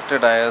കാര്യങ്ങളെല്ലാം ഫസ്റ്റ്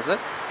ടയേഴ്സ്.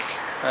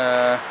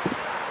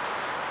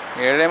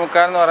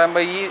 7.25 എന്ന്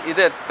പറയുമ്പോൾ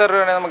ഇത് എത്ര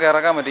രൂപയാണ് നമുക്ക്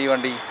ഇറക്കാൻ പറ്റും ഈ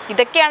വണ്ടി?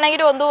 ഇതൊക്കെ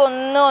ആണെങ്കിൽ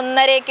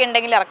 1-1.5 ഒക്കെ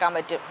ഉണ്ടെങ്കിൽ ഇറക്കാൻ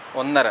പറ്റും.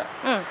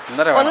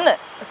 1.5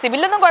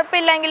 സിബിലൊന്നും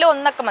കുഴപ്പമില്ലെങ്കിൽ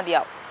 1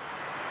 മതിയാവും.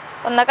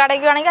 1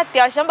 അടയ്ക്കുകയാണെങ്കിൽ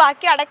അത്യാവശ്യം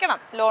ബാക്കി അടയ്ക്കണം.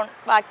 ലോൺ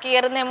ബാക്കി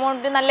കയറുന്ന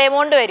എമൗണ്ട് നല്ല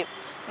എമൗണ്ട് വരും.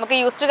 നമുക്ക്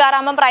യൂസ്ഡ് കാർ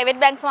ആകുമ്പോൾ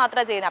പ്രൈവറ്റ് ബാങ്ക്സ്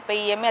മാത്രമേ ചെയ്യുന്നത്. അപ്പോൾ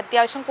EMI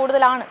അത്യാവശ്യം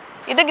കൂടുതലാണ്.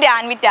 ഇത്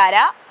ഗ്രാൻഡ് വിറ്റാര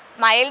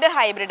മൈൽഡ്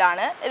ഹൈബ്രിഡ്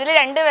ആണ്. ഇതിൽ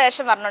 2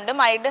 വേർഷൻ പറഞ്ഞുണ്ട്,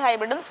 മൈൽഡ്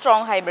ഹൈബ്രിഡും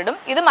സ്ട്രോങ് ഹൈബ്രിഡും.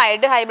 ഇത്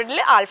മൈൽഡ് ഹൈബ്രിഡിൽ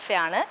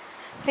ആൽഫയാണ്.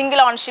 സിംഗിൾ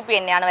ഓൺഷിപ്പ്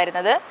തന്നെയാണ്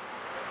വരുന്നത്.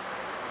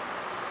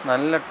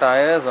 നല്ല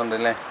ടയേഴ്സ് ഉണ്ട്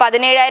അല്ലേ?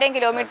 17,000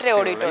 കിലോമീറ്റർ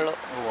ഓടിയിട്ടുള്ളൂ.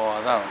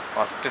 അതാണ്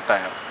ഫസ്റ്റ്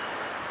ടയർ.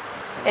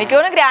 എനിക്ക്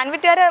തോന്നുന്നു ഗ്രാൻഡ്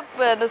വിറ്റാര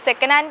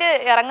സെക്കൻഡ് ഹാൻഡ്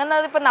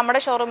ഇറങ്ങുന്നത് ഇപ്പം നമ്മുടെ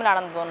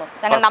ഷോറൂമിലാണെന്ന്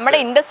തോന്നുന്നു. നമ്മുടെ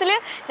ഇൻഡസിൽ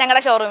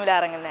ഞങ്ങളുടെ ഷോറൂമിലാണ്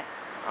ഇറങ്ങുന്നത്.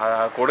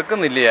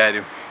 കൊടുക്കുന്നില്ലേ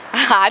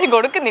ആരും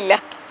കൊടുക്കുന്നില്ല.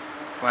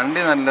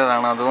 വണ്ടി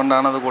നല്ലതാണ്,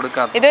 അതുകൊണ്ടാണ് അത്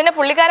കൊടുക്കാത്തത്. ഇത് പിന്നെ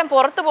പുള്ളിക്കാരൻ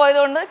പുറത്ത്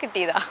പോയതുകൊണ്ട്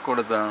കിട്ടിയതാ,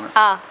 കൊടുത്തതാണ്.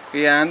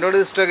 ഈ ആൻഡ്രോയിഡ്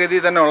സിസ്റ്റം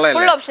ഇതിൽ തന്നെ ഉള്ളതല്ലേ?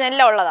 ഫുൾ ഓപ്ഷൻ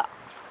എല്ലാം ഉള്ളതാ.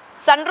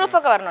 സൺറൂഫ്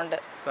ഒക്കെ വരുന്നുണ്ട്.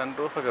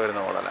 സൺറൂഫ് ഒക്കെ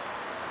വരുന്ന മോഡലാ.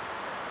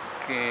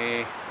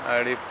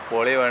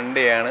 അടിപൊളി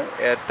വണ്ടിയാണ്.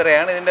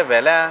 എത്രയാണ് ഇതിന്റെ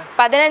വില?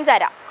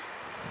 15,000.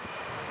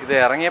 ഇത്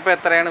ഇറങ്ങിയപ്പോ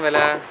എത്രയാണ് വില?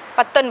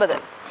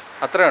 19.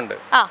 അത്രയുണ്ട്.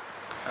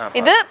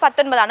 ഇത്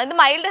 19 ആണ്. ഇത്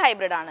മൈൽഡ്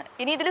ഹൈബ്രിഡ് ആണ്.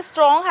 ഇനി ഇതിൽ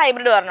സ്ട്രോങ്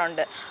ഹൈബ്രിഡ്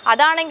പറഞ്ഞുണ്ട്.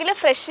 അതാണെങ്കിൽ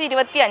ഫ്രഷ്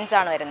 25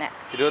 ആണ് വരുന്നത്.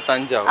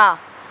 25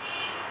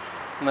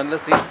 നല്ല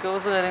സീറ്റ്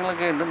കവേഴ്സ്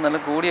കാര്യങ്ങളൊക്കെ ഉണ്ട്. നല്ല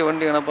കൂടിയ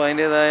വണ്ടിയാണ്, അപ്പോൾ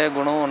അതിൻ്റെതായ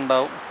ഗുണവും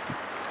ഉണ്ടാവും.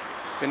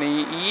 പിന്നെ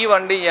ഈ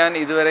വണ്ടി ഞാൻ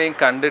ഇതുവരെയും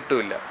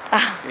കണ്ടിട്ടുമില്ല.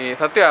 ഈ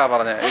സത്യമാണ്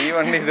പറഞ്ഞത്, ഈ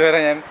വണ്ടി ഇതുവരെ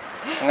ഞാൻ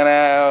അങ്ങനെ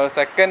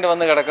സെക്കൻഡ്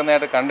വന്ന്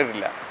കിടക്കുന്നതായിട്ട്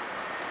കണ്ടിട്ടില്ല.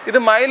 ഇത്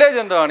മൈലേജ്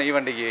എന്താണ് ഈ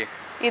വണ്ടിക്ക്?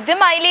 ഇത്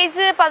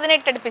മൈലേജ്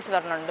 18 അടുപ്പിച്ച്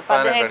പറഞ്ഞുണ്ട്.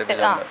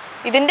 18.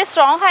 ഇതിന്റെ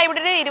സ്ട്രോങ്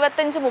ഹൈബ്രിഡ്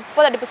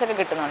 25-30 അടുപ്പിച്ചൊക്കെ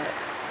കിട്ടുന്നുണ്ട്.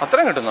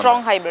 അത്രയും കിട്ടുന്നു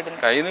സ്ട്രോങ് ഹൈബ്രിഡിന്.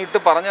 കൈനീട്ട്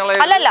പറഞ്ഞോളെ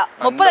അല്ലല്ല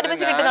 30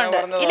 അടുപ്പിച്ച് കിട്ടുന്നുണ്ട്.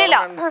 ഇല്ലില്ല,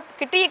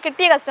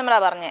 കിട്ടിയ കസ്റ്റമറാ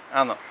പറഞ്ഞേ,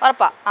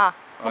 ഉറപ്പാ.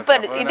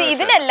 30.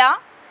 ഇതിനല്ല,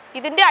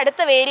 ഇതിന്റെ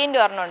അടുത്ത വേരിയന്റ്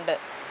പറഞ്ഞുണ്ട്.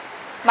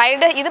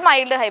 ഇത്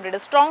mild hybrid,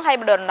 strong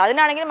hybrid പറഞ്ഞുണ്ട്.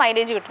 അതിനാണെങ്കിൽ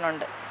mileage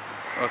കിട്ടുന്നുണ്ട്.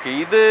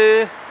 ഇത്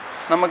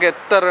നമുക്ക്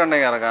എത്ര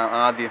ഉണ്ടെങ്കിൽ ഇറക്കാം?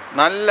 ആദ്യം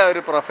നല്ല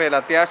ഒരു പ്രൊഫൈൽ,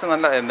 അത്യാവശ്യം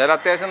നല്ല, എന്തായാലും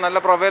അത്യാവശ്യം നല്ല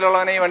പ്രൊഫൈൽ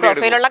ഉള്ളവനെ ഈ വണ്ടി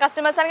പ്രൊഫൈലുള്ള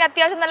കസ്റ്റമേഴ്സ് ആണെങ്കിൽ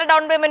അത്യാവശ്യം നല്ല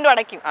ഡൗൺ പേയ്മെന്റും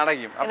അടയ്ക്കും.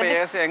 അപ്പോൾ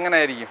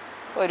എങ്ങനെയായിരിക്കും?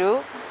 ഒരു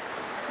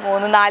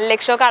 3-4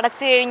 ലക്ഷം ഒക്കെ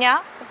അടച്ചു കഴിഞ്ഞാൽ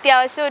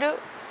അത്യാവശ്യം ഒരു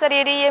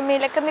ചെറിയൊരു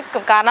EMI-യിലൊക്കെ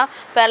നിൽക്കും. കാരണം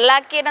പെർ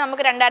ലാക്ക് തന്നെ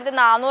നമുക്ക്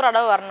 2,400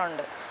 അടവ്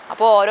പറഞ്ഞുണ്ട്.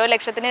 അപ്പോൾ ഓരോ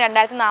ലക്ഷത്തിന്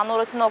 2,400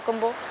 വെച്ച്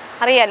നോക്കുമ്പോൾ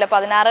അറിയാമല്ലോ,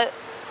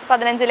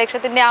 16-15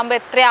 ലക്ഷത്തിൻ്റെ ആകുമ്പോൾ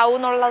എത്രയാവും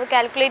എന്നുള്ളത്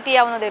കാൽക്കുലേറ്റ്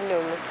ചെയ്യാവുന്നതല്ലേ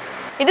ഉള്ളൂ.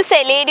 ഇത്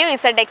സെലേരിയോ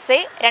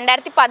ZXi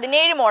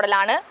 2017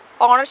 മോഡലാണ്.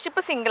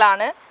 ഓണർഷിപ്പ് സിംഗിൾ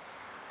ആണ്.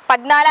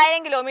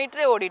 14,000 കിലോമീറ്റർ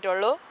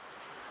ഓടിയിട്ടുള്ളൂ.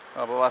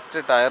 അപ്പോൾ ഫസ്റ്റ്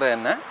ടയർ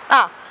തന്നെ.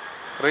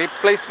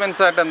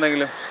 റീപ്ലേസ്മെന്റ്സ് ആയിട്ട്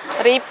എന്തെങ്കിലും?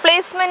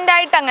 റീപ്ലേസ്മെന്റ്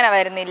ആയിട്ട് അങ്ങനെ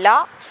വരുന്നില്ല.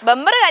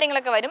 ബമ്പർ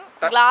കാര്യങ്ങളൊക്കെ വരും.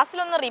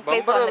 ഗ്ലാസ്സിലൊന്നും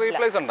റീപ്ലേസ്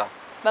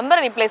ബമ്പർ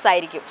റീപ്ലേസ്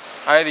ആയിരിക്കും.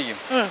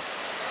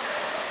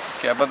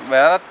 അപ്പോൾ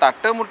വേറെ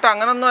തട്ടുമുട്ട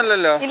അങ്ങനൊന്നും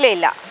അല്ലല്ലോ?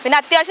 ഇല്ല. പിന്നെ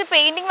അത്യാവശ്യം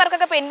പെയിന്റിംഗ്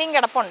വർക്കൊക്കെ പെൻഡിങ്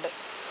കിടപ്പുണ്ട്.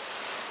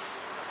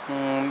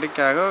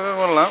 വണ്ടിക്കകമൊക്കെ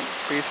കൊള്ളാം.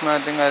 പീസ്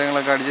മാറ്റും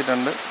കാര്യങ്ങളൊക്കെ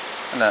അടിച്ചിട്ടുണ്ട്.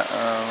 അല്ല,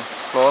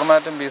 ഫ്ലോർ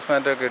മാറ്റും പീസ്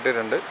മാറ്റും ഒക്കെ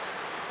ഇട്ടിട്ടുണ്ട്.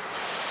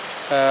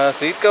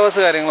 സീറ്റ് കവേഴ്സ്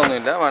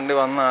കാര്യങ്ങളൊന്നുമില്ല. വണ്ടി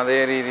വന്ന അതേ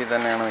രീതിയിൽ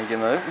തന്നെയാണ്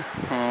നിൽക്കുന്നത്.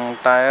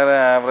 ടയർ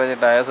ആവറേജ്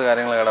ടയേഴ്സ്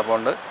കാര്യങ്ങൾ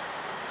കിടപ്പുണ്ട്.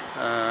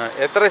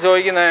 എത്ര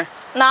ചോദിക്കുന്നത്?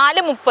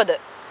 430.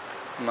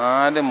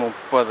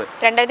 430.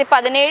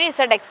 2017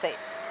 ZXi.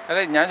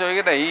 അല്ലേ, ഞാൻ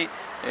ചോദിക്കട്ടെ,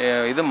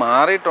 ഇത്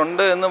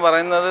മാറിയിട്ടുണ്ട് എന്ന്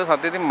പറയുന്നത്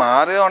സത്യത്തിൽ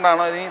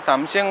മാറിയതുകൊണ്ടാണോ ഇനി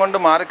സംശയം കൊണ്ട്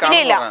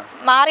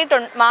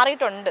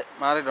മാറിയിട്ടുണ്ട്?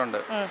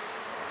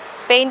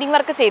 പെയിന്റിംഗ്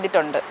വർക്ക്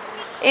ചെയ്തിട്ടുണ്ട്.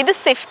 ഇത്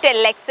സ്വിഫ്റ്റ്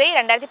LXi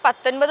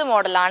 2019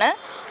 മോഡലാണ്.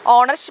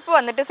 ഓണർഷിപ്പ്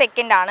വന്നിട്ട്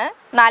സെക്കൻഡ് ആണ്.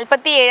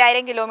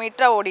 47,000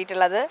 കിലോമീറ്റർ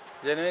ഓടിയിട്ടുള്ളത്.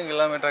 Genuine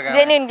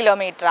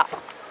kilometre.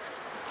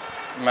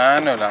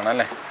 മാനുവൽ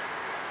ആണല്ലേ?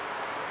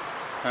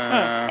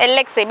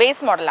 LXi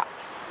base model.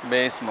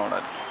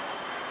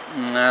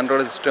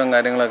 ആൻഡ്രോയിഡ് സിസ്റ്റവും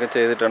കാര്യങ്ങളൊക്കെ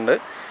ചെയ്തിട്ടുണ്ട്.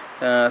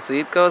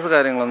 സീറ്റ് കവേഴ്സ്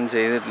കാര്യങ്ങളൊന്നും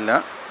ചെയ്തിട്ടില്ല.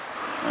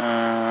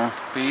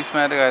 പീസ്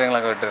മാറ്റ്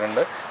കാര്യങ്ങളൊക്കെ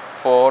ഇട്ടിട്ടുണ്ട്.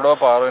 ഫോർഡോ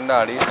പവറിൻ്റെ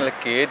അഡീഷണൽ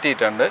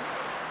കയറ്റിയിട്ടുണ്ട്.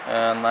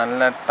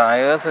 നല്ല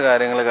ടയേഴ്സ്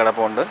കാര്യങ്ങൾ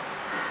കിടപ്പുണ്ട്.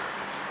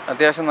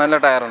 അത്യാവശ്യം നല്ല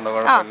ടയറുണ്ട്,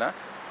 കുഴപ്പമില്ല.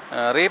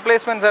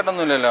 റീപ്ലേസ്മെന്റ്സ്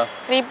ആയിട്ടൊന്നും ഇല്ലല്ലോ?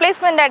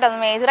 റീപ്ലേസ്മെന്റ്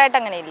ആയിട്ടൊന്നും മേജറായിട്ട്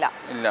അങ്ങനെ ഇല്ല.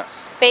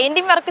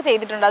 പെയിന്റിംഗ് വർക്ക്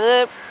ചെയ്തിട്ടുണ്ട്. അത്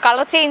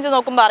കളർ ചേഞ്ച്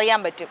നോക്കുമ്പോൾ അറിയാൻ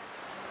പറ്റും.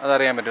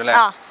 അതറിയാൻ പറ്റും അല്ലേ?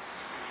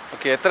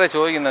 എത്ര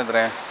ചോദിക്കുന്നത്? എത്ര?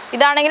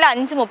 ഇതാണെങ്കിൽ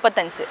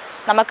 535.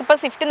 നമുക്കിപ്പോൾ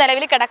സ്വിഫ്റ്റ്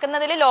നിലവിൽ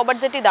കിടക്കുന്നതിൽ ലോ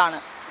ബഡ്ജറ്റ് ഇതാണ്.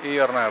 ഈ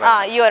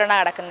ഒരെണ്ണം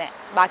കിടക്കുന്നത്.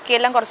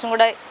 ബാക്കിയെല്ലാം കുറച്ചും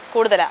കൂടെ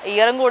കൂടുതലാണ്.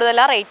 ഇയറും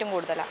കൂടുതലാണ്, റേറ്റും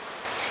കൂടുതലാണ്.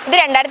 ഇത്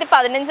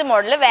 2015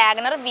 മോഡൽ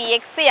വാഗണർ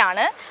VXi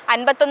ആണ്.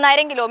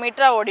 51,000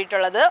 കിലോമീറ്റർ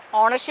ഓടിയിട്ടുള്ളത്.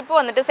 ഓണർഷിപ്പ്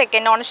വന്നിട്ട്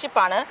സെക്കൻഡ് ഓണർഷിപ്പ്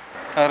ആണ്.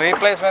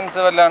 റീപ്ലേസ്മെന്റ്സ്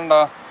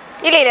വല്ലതുണ്ടോ?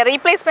 ഇല്ല,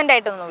 റീപ്ലേസ്മെന്റ്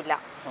ആയിട്ടൊന്നുമില്ല.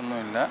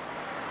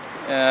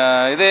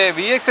 ഇത്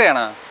VXi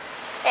ആണോ?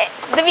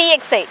 ഇത്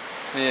VXi.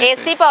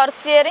 AC power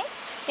steering,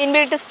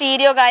 inbuilt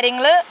stereo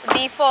കാര്യങ്ങൾ,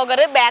 ഡീഫോഗർ,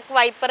 ബാക്ക്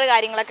വൈപ്പർ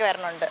കാര്യങ്ങളൊക്കെ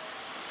വരുന്നുണ്ട്.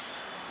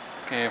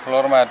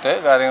 ഫ്ലോർ മാറ്റ്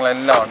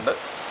കാര്യങ്ങളെല്ലാം ഉണ്ട്.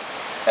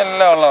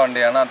 എല്ലാം ഉള്ള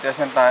വണ്ടിയാണ്.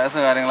 അത്യാവശ്യം ടയേഴ്സ്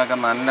കാര്യങ്ങളൊക്കെ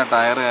നല്ല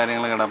ടയർ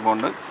കാര്യങ്ങൾ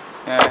കിടപ്പുണ്ട്.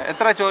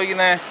 എത്ര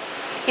ചോദിക്കുന്നത്?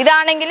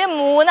 ഇതാണെങ്കിൽ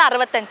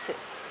 365.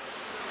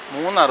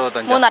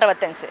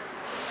 365.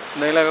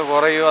 എന്തെങ്കിലുമൊക്കെ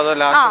കുറയോ അതോ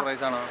ലാസ്റ്റ്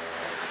പ്രൈസ് ആണോ?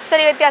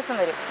 ചെറിയ വ്യത്യാസം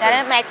വരും. ഞാൻ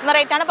മാക്സിമം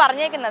റേറ്റ് ആണ്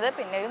പറഞ്ഞേക്കുന്നത്,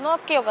 പിന്നെ ഒരു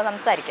നോക്കിയൊക്കെ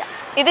സംസാരിക്കാം.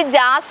 ഇത്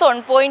ജാസ്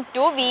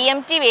 1.2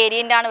 VMT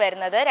വേരിയൻ്റ് ആണ്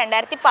വരുന്നത്.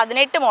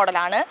 2018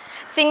 മോഡലാണ്.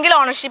 സിംഗിൾ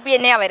ഓണർഷിപ്പ്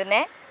തന്നെയാണ്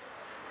വരുന്നത്.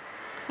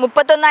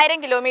 31,000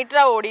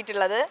 കിലോമീറ്ററാണ്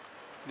ഓടിയിട്ടുള്ളത്.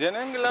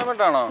 ജെനുവിൻ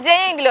കിലോമീറ്റർ ആണോ?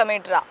 ജെനുവിൻ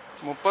കിലോമീറ്ററാ.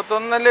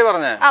 31 അല്ലേ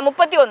പറഞ്ഞേ?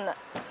 31.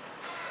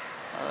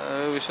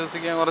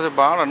 വിശ്വസിക്കാൻ കുറച്ച്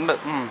പാടുണ്ട്.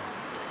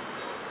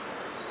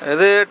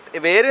 ഇത്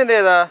വേരിയന്റ്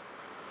ഏതാ?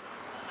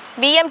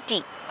 VMT.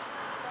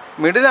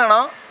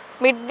 മിഡിലാണോ?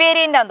 മിഡ്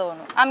വേരിയന്റ് ആണെന്ന്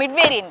തോന്നുന്നു. Mid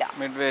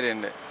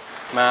variant.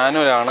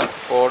 മാനുവൽ ആണ്.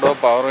 ഓടോ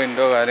പവർ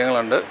വിൻഡോ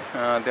കാര്യങ്ങളുണ്ട്.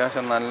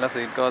 അത്യാവശ്യം നല്ല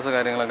സീറ്റ് കവേഴ്സ്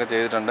കാര്യങ്ങളൊക്കെ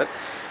ചെയ്തിട്ടുണ്ട്.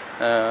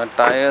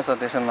 ടയേഴ്സ്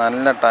അത്യാവശ്യം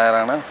നല്ല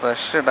ടയറാണ്.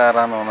 ഫ്രഷ്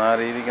ടയറാന്ന് തോന്നുന്നു. ആ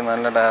രീതിക്ക്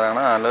നല്ല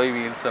ടയറാണ്. അലോയ്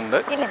വീൽസ് ഉണ്ട്.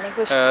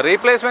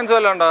 റീപ്ലേസ്മെന്റ്സ്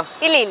വല്ലതും ഉണ്ടോ?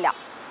 ഇല്ല.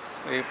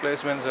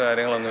 റീപ്ലേസ്മെന്റ്സ്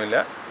കാര്യങ്ങളൊന്നുമില്ല.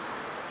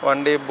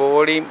 വണ്ടി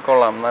ബോഡിയും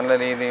കൊള്ളാം, നല്ല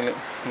രീതിയിൽ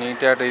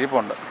നീറ്റായിട്ട്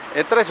ഇരിപ്പുണ്ട്.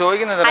 എത്ര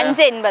ചോദിക്കുന്നത്?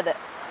 580.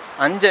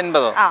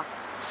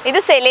 ഇത്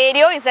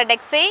സെലേരിയോ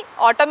ZXi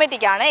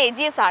ഓട്ടോമാറ്റിക് ആണ്,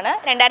 AGS ആണ്.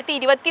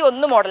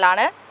 2021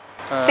 മോഡലാണ്.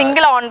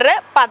 Single owner.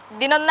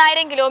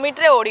 11,000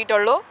 കിലോമീറ്റർ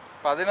ഓടിയിട്ടുള്ളൂ.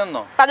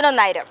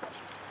 11,000.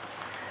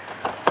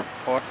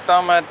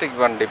 ഓട്ടോമാറ്റിക്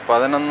വണ്ടി,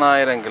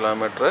 11,000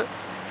 കിലോമീറ്റർ.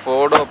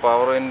 ഫോർഡോ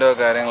പവർ വിൻഡോ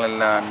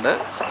കാര്യങ്ങളെല്ലാം ഉണ്ട്.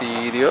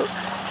 സ്റ്റീരിയോ,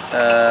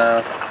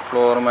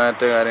 ഫ്ലോർ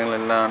മാറ്റ്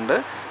കാര്യങ്ങളെല്ലാം ഉണ്ട്.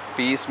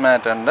 പീസ്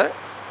മാറ്റ് ഉണ്ട്.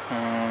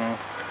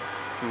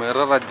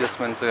 മിറർ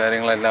അഡ്ജസ്റ്റ്മെൻറ്റ്സ്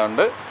കാര്യങ്ങളെല്ലാം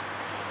ഉണ്ട്.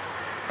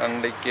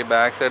 വണ്ടിക്ക്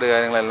ബാക്ക് സൈഡ്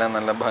കാര്യങ്ങളെല്ലാം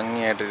നല്ല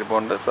ഭംഗിയായിട്ട്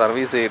ഇരിപ്പുണ്ട്.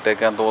 സർവീസ്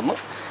ചെയ്തിട്ടേക്കാൻ തോന്നുന്നു.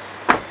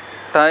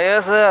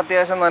 ടയേഴ്സ്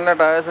അത്യാവശ്യം നല്ല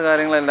ടയേഴ്സ്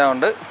കാര്യങ്ങളെല്ലാം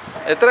ഉണ്ട്.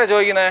 എത്ര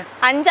ചോദിക്കുന്നത്?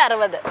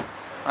 560.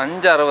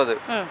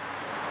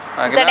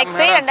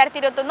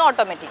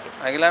 ഓട്ടോമാറ്റിക്.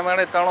 അഖില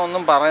മേഡം ഇത്തവണ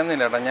ഒന്നും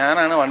പറയുന്നില്ല കേട്ടോ.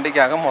 ഞാനാണ്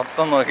വണ്ടിക്കകം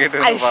മൊത്തം നോക്കിയിട്ട്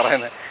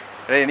പറയുന്നത്.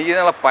 എനിക്ക്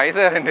ഇതിനുള്ള പൈസ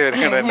തരേണ്ടി വരും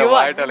എൻ്റെ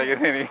വായിട്ട്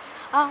അലക്കുന്നത്.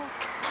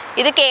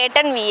 ഇത്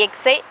കേട്ടൺ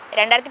VXi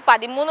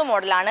 2013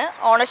 മോഡലാണ്.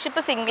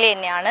 ഓണർഷിപ്പ് സിംഗിൾ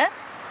തന്നെയാണ്.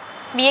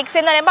 VXi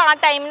എന്ന് പറയുമ്പോൾ ആ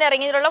ടൈമിൽ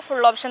ഇറങ്ങിയതിലുള്ള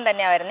ഫുൾ ഓപ്ഷൻ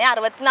തന്നെയാണ് വരുന്നത്.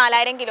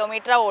 64,000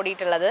 കിലോമീറ്ററാണ്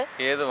ഓടിയിട്ടുള്ളത്.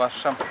 ഏത്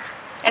വർഷം?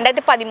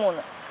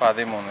 2013.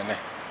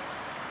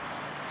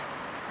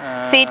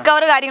 സീറ്റ്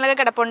കവർ കാര്യങ്ങളൊക്കെ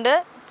കിടപ്പുണ്ട്.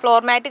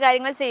 ഫ്ലോർ മാറ്റ്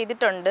കാര്യങ്ങൾ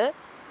ചെയ്തിട്ടുണ്ട്.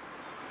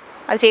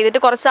 അത് ചെയ്തിട്ട്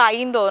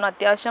കുറച്ചായിന്ന് തോന്നുന്നു.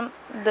 അത്യാവശ്യം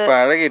ഇത്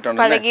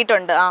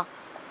പഴകിയിട്ടുണ്ട്.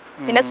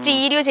 പിന്നെ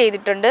സ്റ്റീരിയോ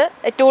ചെയ്തിട്ടുണ്ട്.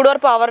 2 ഡോർ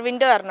പവർ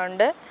വിൻഡോ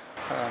വരണുണ്ട്.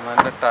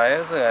 നല്ല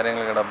ടയേഴ്സ്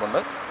കാര്യങ്ങൾ കിടപ്പുണ്ട്.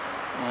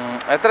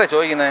 എത്ര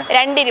ചോദിക്കുന്നത്?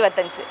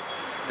 225.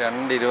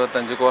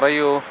 225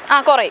 കുറയോ?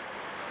 കുറയും.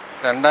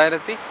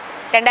 2013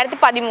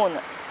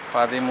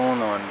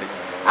 വണ്ടി,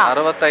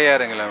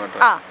 65,000 കിലോമീറ്റർ.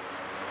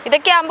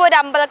 ഇതൊക്കെ ആകുമ്പോൾ ഒരു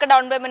 50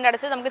 ഡൗൺ പേയ്മെന്റ്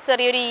അടച്ച് നമുക്ക്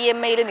ചെറിയൊരു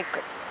EMI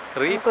നിൽക്കും.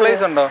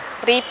 റീപ്ലേസ് ഉണ്ടോ?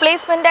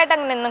 റീപ്ലേസ്മെന്റ് ആയിട്ട്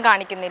അങ്ങനെ ഒന്നും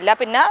കാണിക്കുന്നില്ല.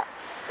 പിന്നെ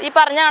ഈ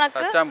പറഞ്ഞ കണക്ക്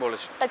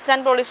ടച്ച്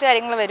ആൻഡ് പോളിഷ്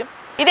കാര്യങ്ങൾ വരും.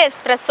 ഇത്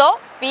എക്സ്പ്രസോ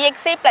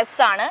VXi പ്ലസ്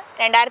ആണ്.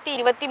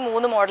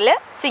 2023 മോഡല്.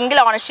 സിംഗിൾ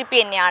ഓണർഷിപ്പ്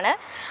തന്നെയാണ്.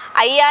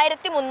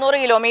 5,300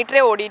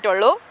 കിലോമീറ്ററേ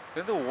ഓടിയിട്ടുള്ളൂ.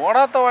 ഇത്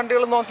ഓടാത്ത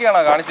വണ്ടികൾ നോക്കിയാണോ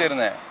കാണിച്ചു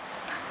തരുന്നത്?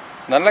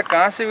 നല്ല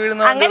കാശ്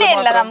വീഴുന്ന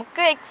അങ്ങനെയല്ല,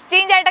 നമുക്ക്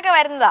എക്സ്ചേഞ്ച് ആയിട്ടൊക്കെ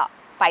വരുന്നതാ.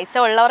 പൈസ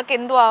ഉള്ളവർക്ക്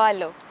എന്തു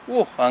ആവാലോ.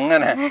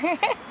 അങ്ങനെ.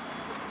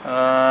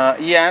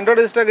 ഈ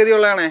ആൻഡ്രോയിഡ് ഡിസ്റ്റ് ഒക്കെ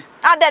ഇതുള്ളതാണേ?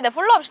 അതെ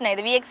ഫുൾ ഓപ്ഷൻ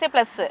ആയത്. VXi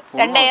plus.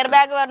 2 എയർ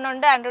ബാഗ്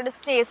വരണുണ്ട്. ആൻഡ്രോയിഡ്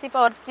ഡിസ്റ്റ്, AC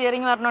പവർ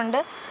സ്റ്റിയറിംഗ് വരണുണ്ട്.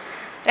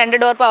 2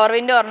 ഡോർ പവർ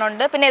വിൻഡോ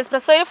വരണുണ്ട്. പിന്നെ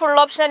എക്സ്പ്രസോയിൽ ഫുൾ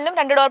ഓപ്ഷനിലും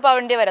 2 ഡോർ പവർ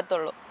വിൻഡോ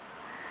വരത്തുള്ളൂ.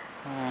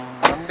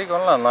 വണ്ടി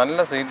കൊള്ളാം. നല്ല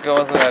സീറ്റ്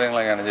കവേഴ്സ്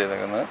കാര്യങ്ങളൊക്കെയാണ്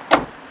ചെയ്തേക്കുന്നത്.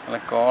 നല്ല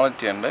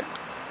ക്വാളിറ്റി ഉണ്ട്.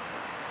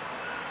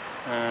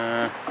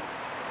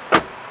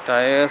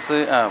 ടയേഴ്സ്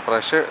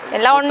ഫ്രഷ്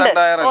എല്ലാം ഉണ്ട്.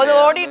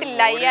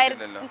 ഓടിയിട്ടില്ല.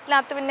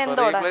 5,000 പിന്നെ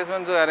എന്തോ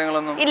റീപ്ലേസ്മെന്റ്സ്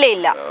കാര്യങ്ങളൊന്നും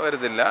ഇല്ല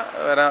വരുന്നില്ല.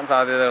 വരാൻ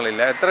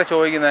സാധ്യതകളില്ല. എത്ര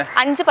ചോദിക്കുന്നത്?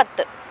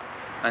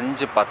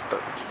 510.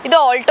 ഇത്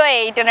ഓൾട്ടോ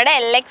 800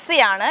 LXi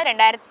ആണ്.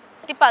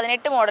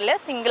 2018 മോഡല്.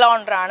 സിംഗിൾ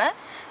ഓണർ ആണ്.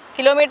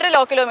 Kilometre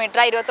low kilometre.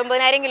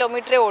 29,000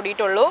 കിലോമീറ്ററേ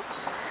ഓടിയിട്ടുള്ളൂ.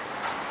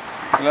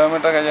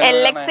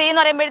 LXi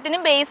എന്ന്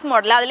പറയുമ്പോഴത്തേനും ബേസ്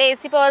മോഡൽ. അതിൽ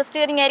AC പവർ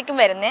സ്റ്റിയറിംഗ് ആയിരിക്കും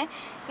വരുന്നത്.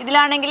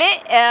 ഇതിലാണെങ്കിൽ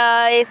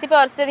AC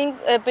പവർ സ്റ്റിയറിംഗ്,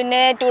 പിന്നെ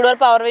 2 ഡോർ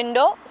പവർ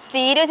വിൻഡോ,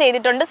 സ്റ്റീരിയോ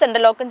ചെയ്തിട്ടുണ്ട്.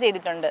 സെൻട്രൽ ലോക്കും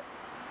ചെയ്തിട്ടുണ്ട്.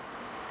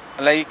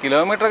 അല്ല, ഈ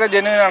കിലോമീറ്റർ ഒക്കെ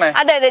ജെന്യുവിൻ ആണ്?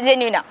 അതെ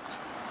ജെന്യുവിനാ.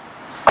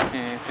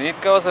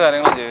 സീറ്റ് കവേഴ്സ്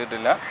കാര്യങ്ങൾ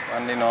ചെയ്തിട്ടില്ല.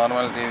 വണ്ടി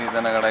നോർമൽ രീതിയിൽ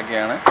തന്നെ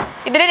കിടക്കുകയാണ്.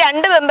 ഇതിൽ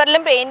 2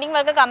 ബമ്പറിലും പെയിന്റിംഗ്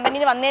വർക്ക്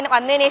കമ്പനി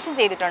വന്നതിന് ശേഷം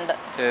ചെയ്തിട്ടുണ്ട്.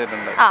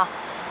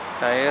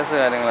 ടയേഴ്സ്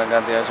കാര്യങ്ങളൊക്കെ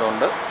അത്യാവശ്യം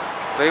ഉണ്ട്.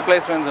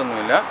 റീപ്ലേസ്മെന്റ്സ്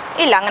ഒന്നുമില്ല.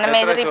 അങ്ങനെ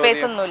മേജർ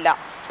റീപ്ലേസ് ഒന്നുമില്ല.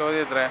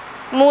 ചോദ്യം എത്ര?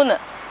 3.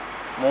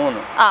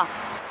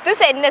 ഇത്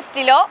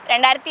സെന്നസ്റ്റിലോ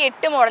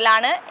 2008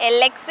 മോഡലാണ്.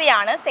 LXi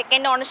ആണ്.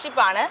 സെക്കൻഡ്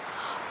ഓണർഷിപ്പ് ആണ്.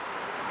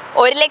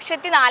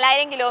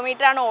 1,04,000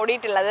 കിലോമീറ്റർ ആണ്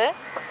ഓടിയിട്ടുള്ളത്.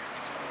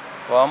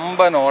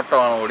 വമ്പൻ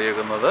ഓട്ടമാണ്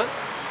ഓടിയേക്കുന്നത്.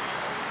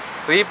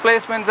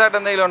 റീപ്ലേസ്മെന്റ്സ് ആയിട്ട്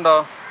എന്തെങ്കിലും ഉണ്ടോ?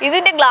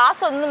 ഇതിന്റെ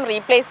ഗ്ലാസ് ഒന്നും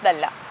റീപ്ലേസ്ഡ്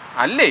അല്ല.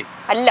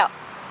 അല്ല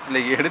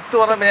എടുത്തു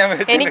പറഞ്ഞപ്പോൾ ഞാൻ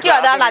എനിക്കും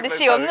അതാണ്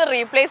അതിശയം. ഒന്നും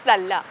റീപ്ലേസ്ഡ്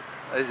അല്ല.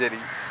 അത് ശരി.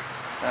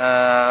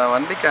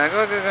 വണ്ടിക്ക്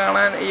അകമൊക്കെ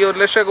കാണാൻ ഈ 1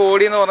 ലക്ഷം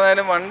ഓടി എന്ന്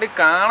പറഞ്ഞാലും വണ്ടി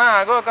കാണാൻ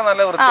അകമൊക്കെ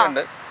നല്ല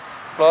വൃത്തിയുണ്ട്.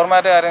 ഫ്ലോർ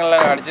മാറ്റ്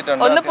കാര്യങ്ങളെല്ലാം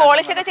അടിച്ചിട്ടുണ്ട്. ഒന്ന്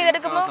പോളിഷ് ഒക്കെ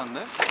ചെയ്തെടുക്കുമ്പോൾ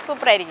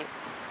സൂപ്പർ ആയിരിക്കും.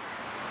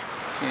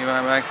 ഈ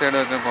ബാക്ക് സൈഡും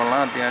ഒക്കെ കൊള്ളാം.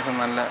 അത്യാവശ്യം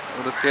നല്ല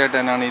വൃത്തിയായിട്ട്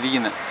തന്നെയാണ്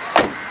ഇരിക്കുന്നത്.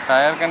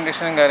 ടയർ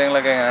കണ്ടീഷനും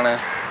കാര്യങ്ങളൊക്കെ എങ്ങനെയാണ്?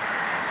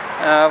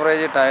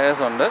 ആവറേജ്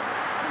ടയേഴ്സ് ഉണ്ട്.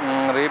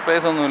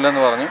 റീപ്ലേസ് ഒന്നും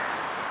ഇല്ലെന്ന് പറഞ്ഞു.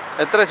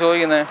 എത്ര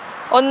ചോദിക്കുന്നത്?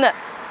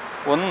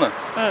 1.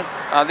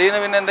 അതിൽ നിന്ന്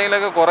പിന്നെ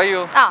എന്തെങ്കിലുമൊക്കെ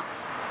കുറയോ?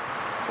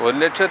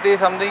 1,00,000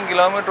 സംതിങ്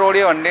കിലോമീറ്റർ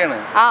ഓടിയ വണ്ടിയാണ്.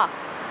 ആ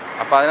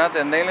അപ്പൊ അതിനകത്ത്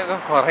എന്തെങ്കിലുമൊക്കെ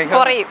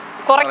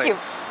കുറയ്ക്കും.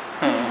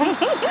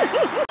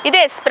 ഇത്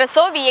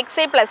എക്സ്പ്രസോ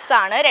VXI+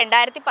 ആണ്,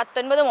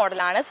 2019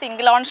 മോഡലാണ്,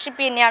 സിംഗിൾ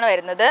ഓൺഷിപ്പ് തന്നെയാണ്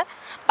വരുന്നത്.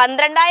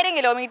 12,000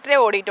 കിലോമീറ്ററേ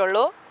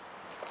ഓടിയിട്ടുള്ളൂ.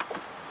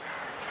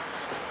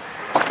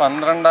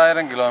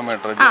 12,000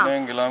 കിലോമീറ്റർ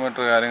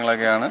കിലോമീറ്റർ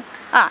കാര്യങ്ങളൊക്കെയാണ്.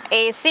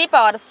 AC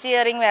പവർ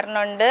സ്റ്റിയറിംഗ്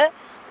വരുന്നുണ്ട്,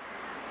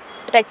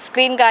 ടച്ച്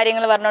സ്ക്രീൻ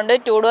കാര്യങ്ങൾ വരുന്നുണ്ട്,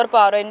 2 door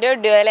power window,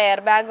 dual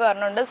air bag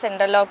വരുന്നുണ്ട്,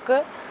 സെൻട്രൽ ലോക്ക്,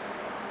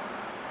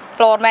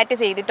 ഫ്ലോർ മാറ്റ്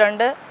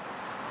ചെയ്തിട്ടുണ്ട്.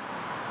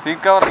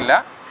 സീറ്റ് കവർ ഇല്ല.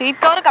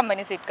 Seat cover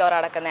company seat cover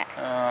അടക്കുന്നത്.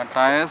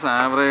 Tyres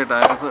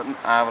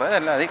average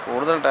അല്ല, അതിൽ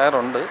കൂടുതൽ ടയർ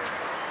ഉണ്ട്.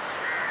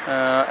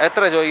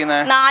 എത്ര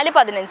ചോദിക്കുന്നത്?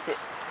 415.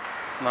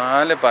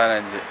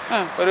 415.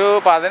 ഒരു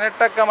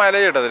 18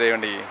 മൈലേജ് കിട്ടത്തില്ലേ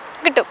വണ്ടി?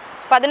 കിട്ടും.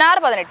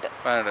 16-18.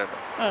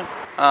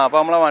 അപ്പോൾ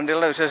നമ്മളെ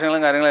വണ്ടികളുടെ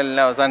വിശേഷങ്ങളും കാര്യങ്ങളും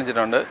എല്ലാം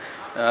അവസാനിച്ചിട്ടുണ്ട്.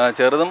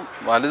 ചെറുതും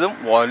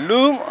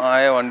വലുതും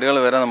ആയ വണ്ടികൾ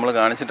വരെ നമ്മൾ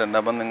കാണിച്ചിട്ടുണ്ട്.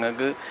 അപ്പം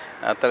നിങ്ങൾക്ക്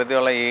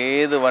അത്തരത്തിലുള്ള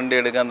ഏത് വണ്ടി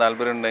എടുക്കാൻ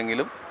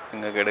താല്പര്യമുണ്ടെങ്കിലും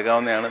നിങ്ങൾക്ക്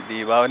എടുക്കാവുന്നതാണ്.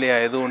 ദീപാവലി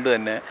ആയതുകൊണ്ട്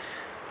തന്നെ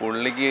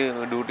പുള്ളിക്ക്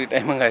ഡ്യൂട്ടി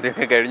ടൈമും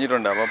കാര്യമൊക്കെ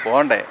കഴിഞ്ഞിട്ടുണ്ട്. അപ്പോൾ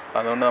പോകണ്ടേ,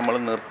 അതുകൊണ്ട് നമ്മൾ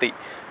നിർത്തി.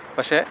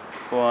 പക്ഷേ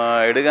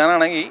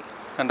എടുക്കാനാണെങ്കിൽ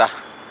കണ്ടാ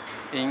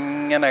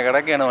ഇങ്ങനെ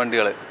കിടക്കുകയാണ്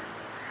വണ്ടികൾ,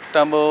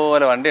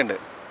 ഇഷ്ടംപോലെ വണ്ടിയുണ്ട്.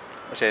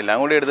 പക്ഷേ എല്ലാം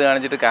കൂടി എടുത്ത്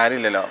കാണിച്ചിട്ട്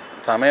കാര്യമില്ലല്ലോ,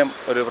 സമയം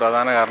ഒരു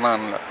പ്രധാന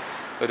കാരണമാണല്ലോ.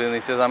 ഒരു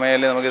നിശ്ചിത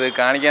സമയമല്ലേ നമുക്കിത്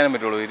കാണിക്കാനും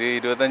പറ്റുള്ളൂ.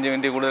 25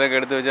 മിനിറ്റ് കൂടുതലൊക്കെ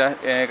എടുത്ത് വെച്ചാൽ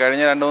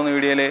കഴിഞ്ഞ 2-3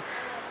 വീഡിയോയിൽ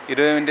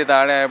 20 മിനിറ്റ്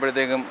താഴെ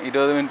ആയപ്പോഴത്തേക്കും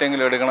 20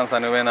 മിനിറ്റെങ്കിലും എടുക്കണം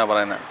സനുവെന്നാണ്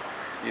പറയുന്നത്.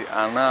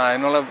 അണ്ണാ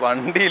അതിനുള്ള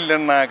വണ്ടി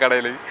ഇല്ലെണ്ണ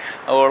കടയിൽ.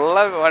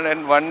 ഉള്ള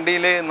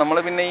വണ്ടിയിൽ നമ്മൾ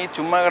പിന്നെ ഈ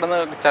ചുമ്മാ കിടന്ന്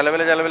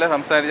ചലവില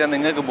സംസാരിച്ചാൽ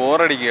നിങ്ങൾക്ക്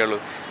ബോറടിക്കുകയുള്ളൂ.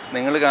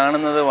 നിങ്ങൾ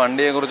കാണുന്നത്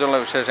വണ്ടിയെക്കുറിച്ചുള്ള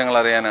വിശേഷങ്ങൾ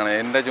അറിയാനാണ്,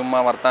 എൻ്റെ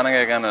ചുമ്മാ വർത്തമാനം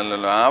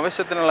കേൾക്കാനല്ലല്ലോ.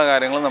 ആവശ്യത്തിനുള്ള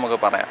കാര്യങ്ങൾ നമുക്ക്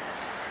പറയാം.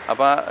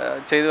 അപ്പോൾ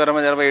ചെയ്തു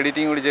വരുമ്പോൾ ചിലപ്പോൾ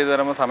എഡിറ്റിംഗ് കൂടി ചെയ്തു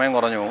വരുമ്പോൾ സമയം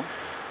കുറഞ്ഞു പോകും.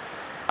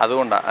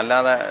 അതുകൊണ്ടാണ്,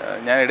 അല്ലാതെ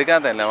ഞാൻ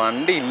എടുക്കാത്തതല്ല.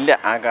 വണ്ടി ഇല്ല,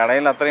 ആ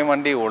കടയിൽ അത്രയും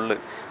വണ്ടി ഉള്ളു.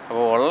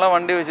 അപ്പോൾ ഉള്ള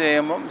വണ്ടി വെച്ച്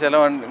ചെയ്യുമ്പം ചില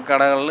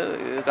കടകളിൽ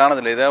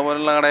കാണത്തില്ല.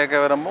 ഇതേപോലുള്ള കടയൊക്കെ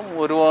വരുമ്പം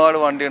ഒരുപാട്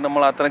വണ്ടിയുണ്ട്.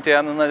 നമ്മൾ അത്രയും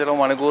ചെയ്യാൻ നിന്നാൽ ചിലപ്പോൾ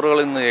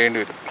മണിക്കൂറുകളിൽ നിന്ന് ചെയ്യേണ്ടി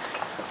വരും.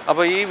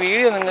 അപ്പോൾ ഈ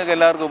വീഡിയോ നിങ്ങൾക്ക്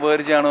എല്ലാവർക്കും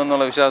ഉപകരിച്ചാണോ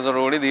എന്നുള്ള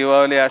വിശ്വാസത്തോടുകൂടി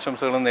ദീപാവലി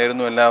ആശംസകളും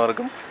നേരുന്നു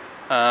എല്ലാവർക്കും.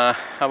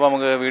 അപ്പോൾ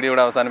നമുക്ക് വീഡിയോ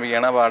ഇവിടെ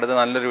അവസാനിപ്പിക്കുകയാണ്. അപ്പോൾ അടുത്ത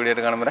നല്ലൊരു വീഡിയോ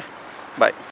ആയിട്ട് കാണുമ്പോൾ ബൈ.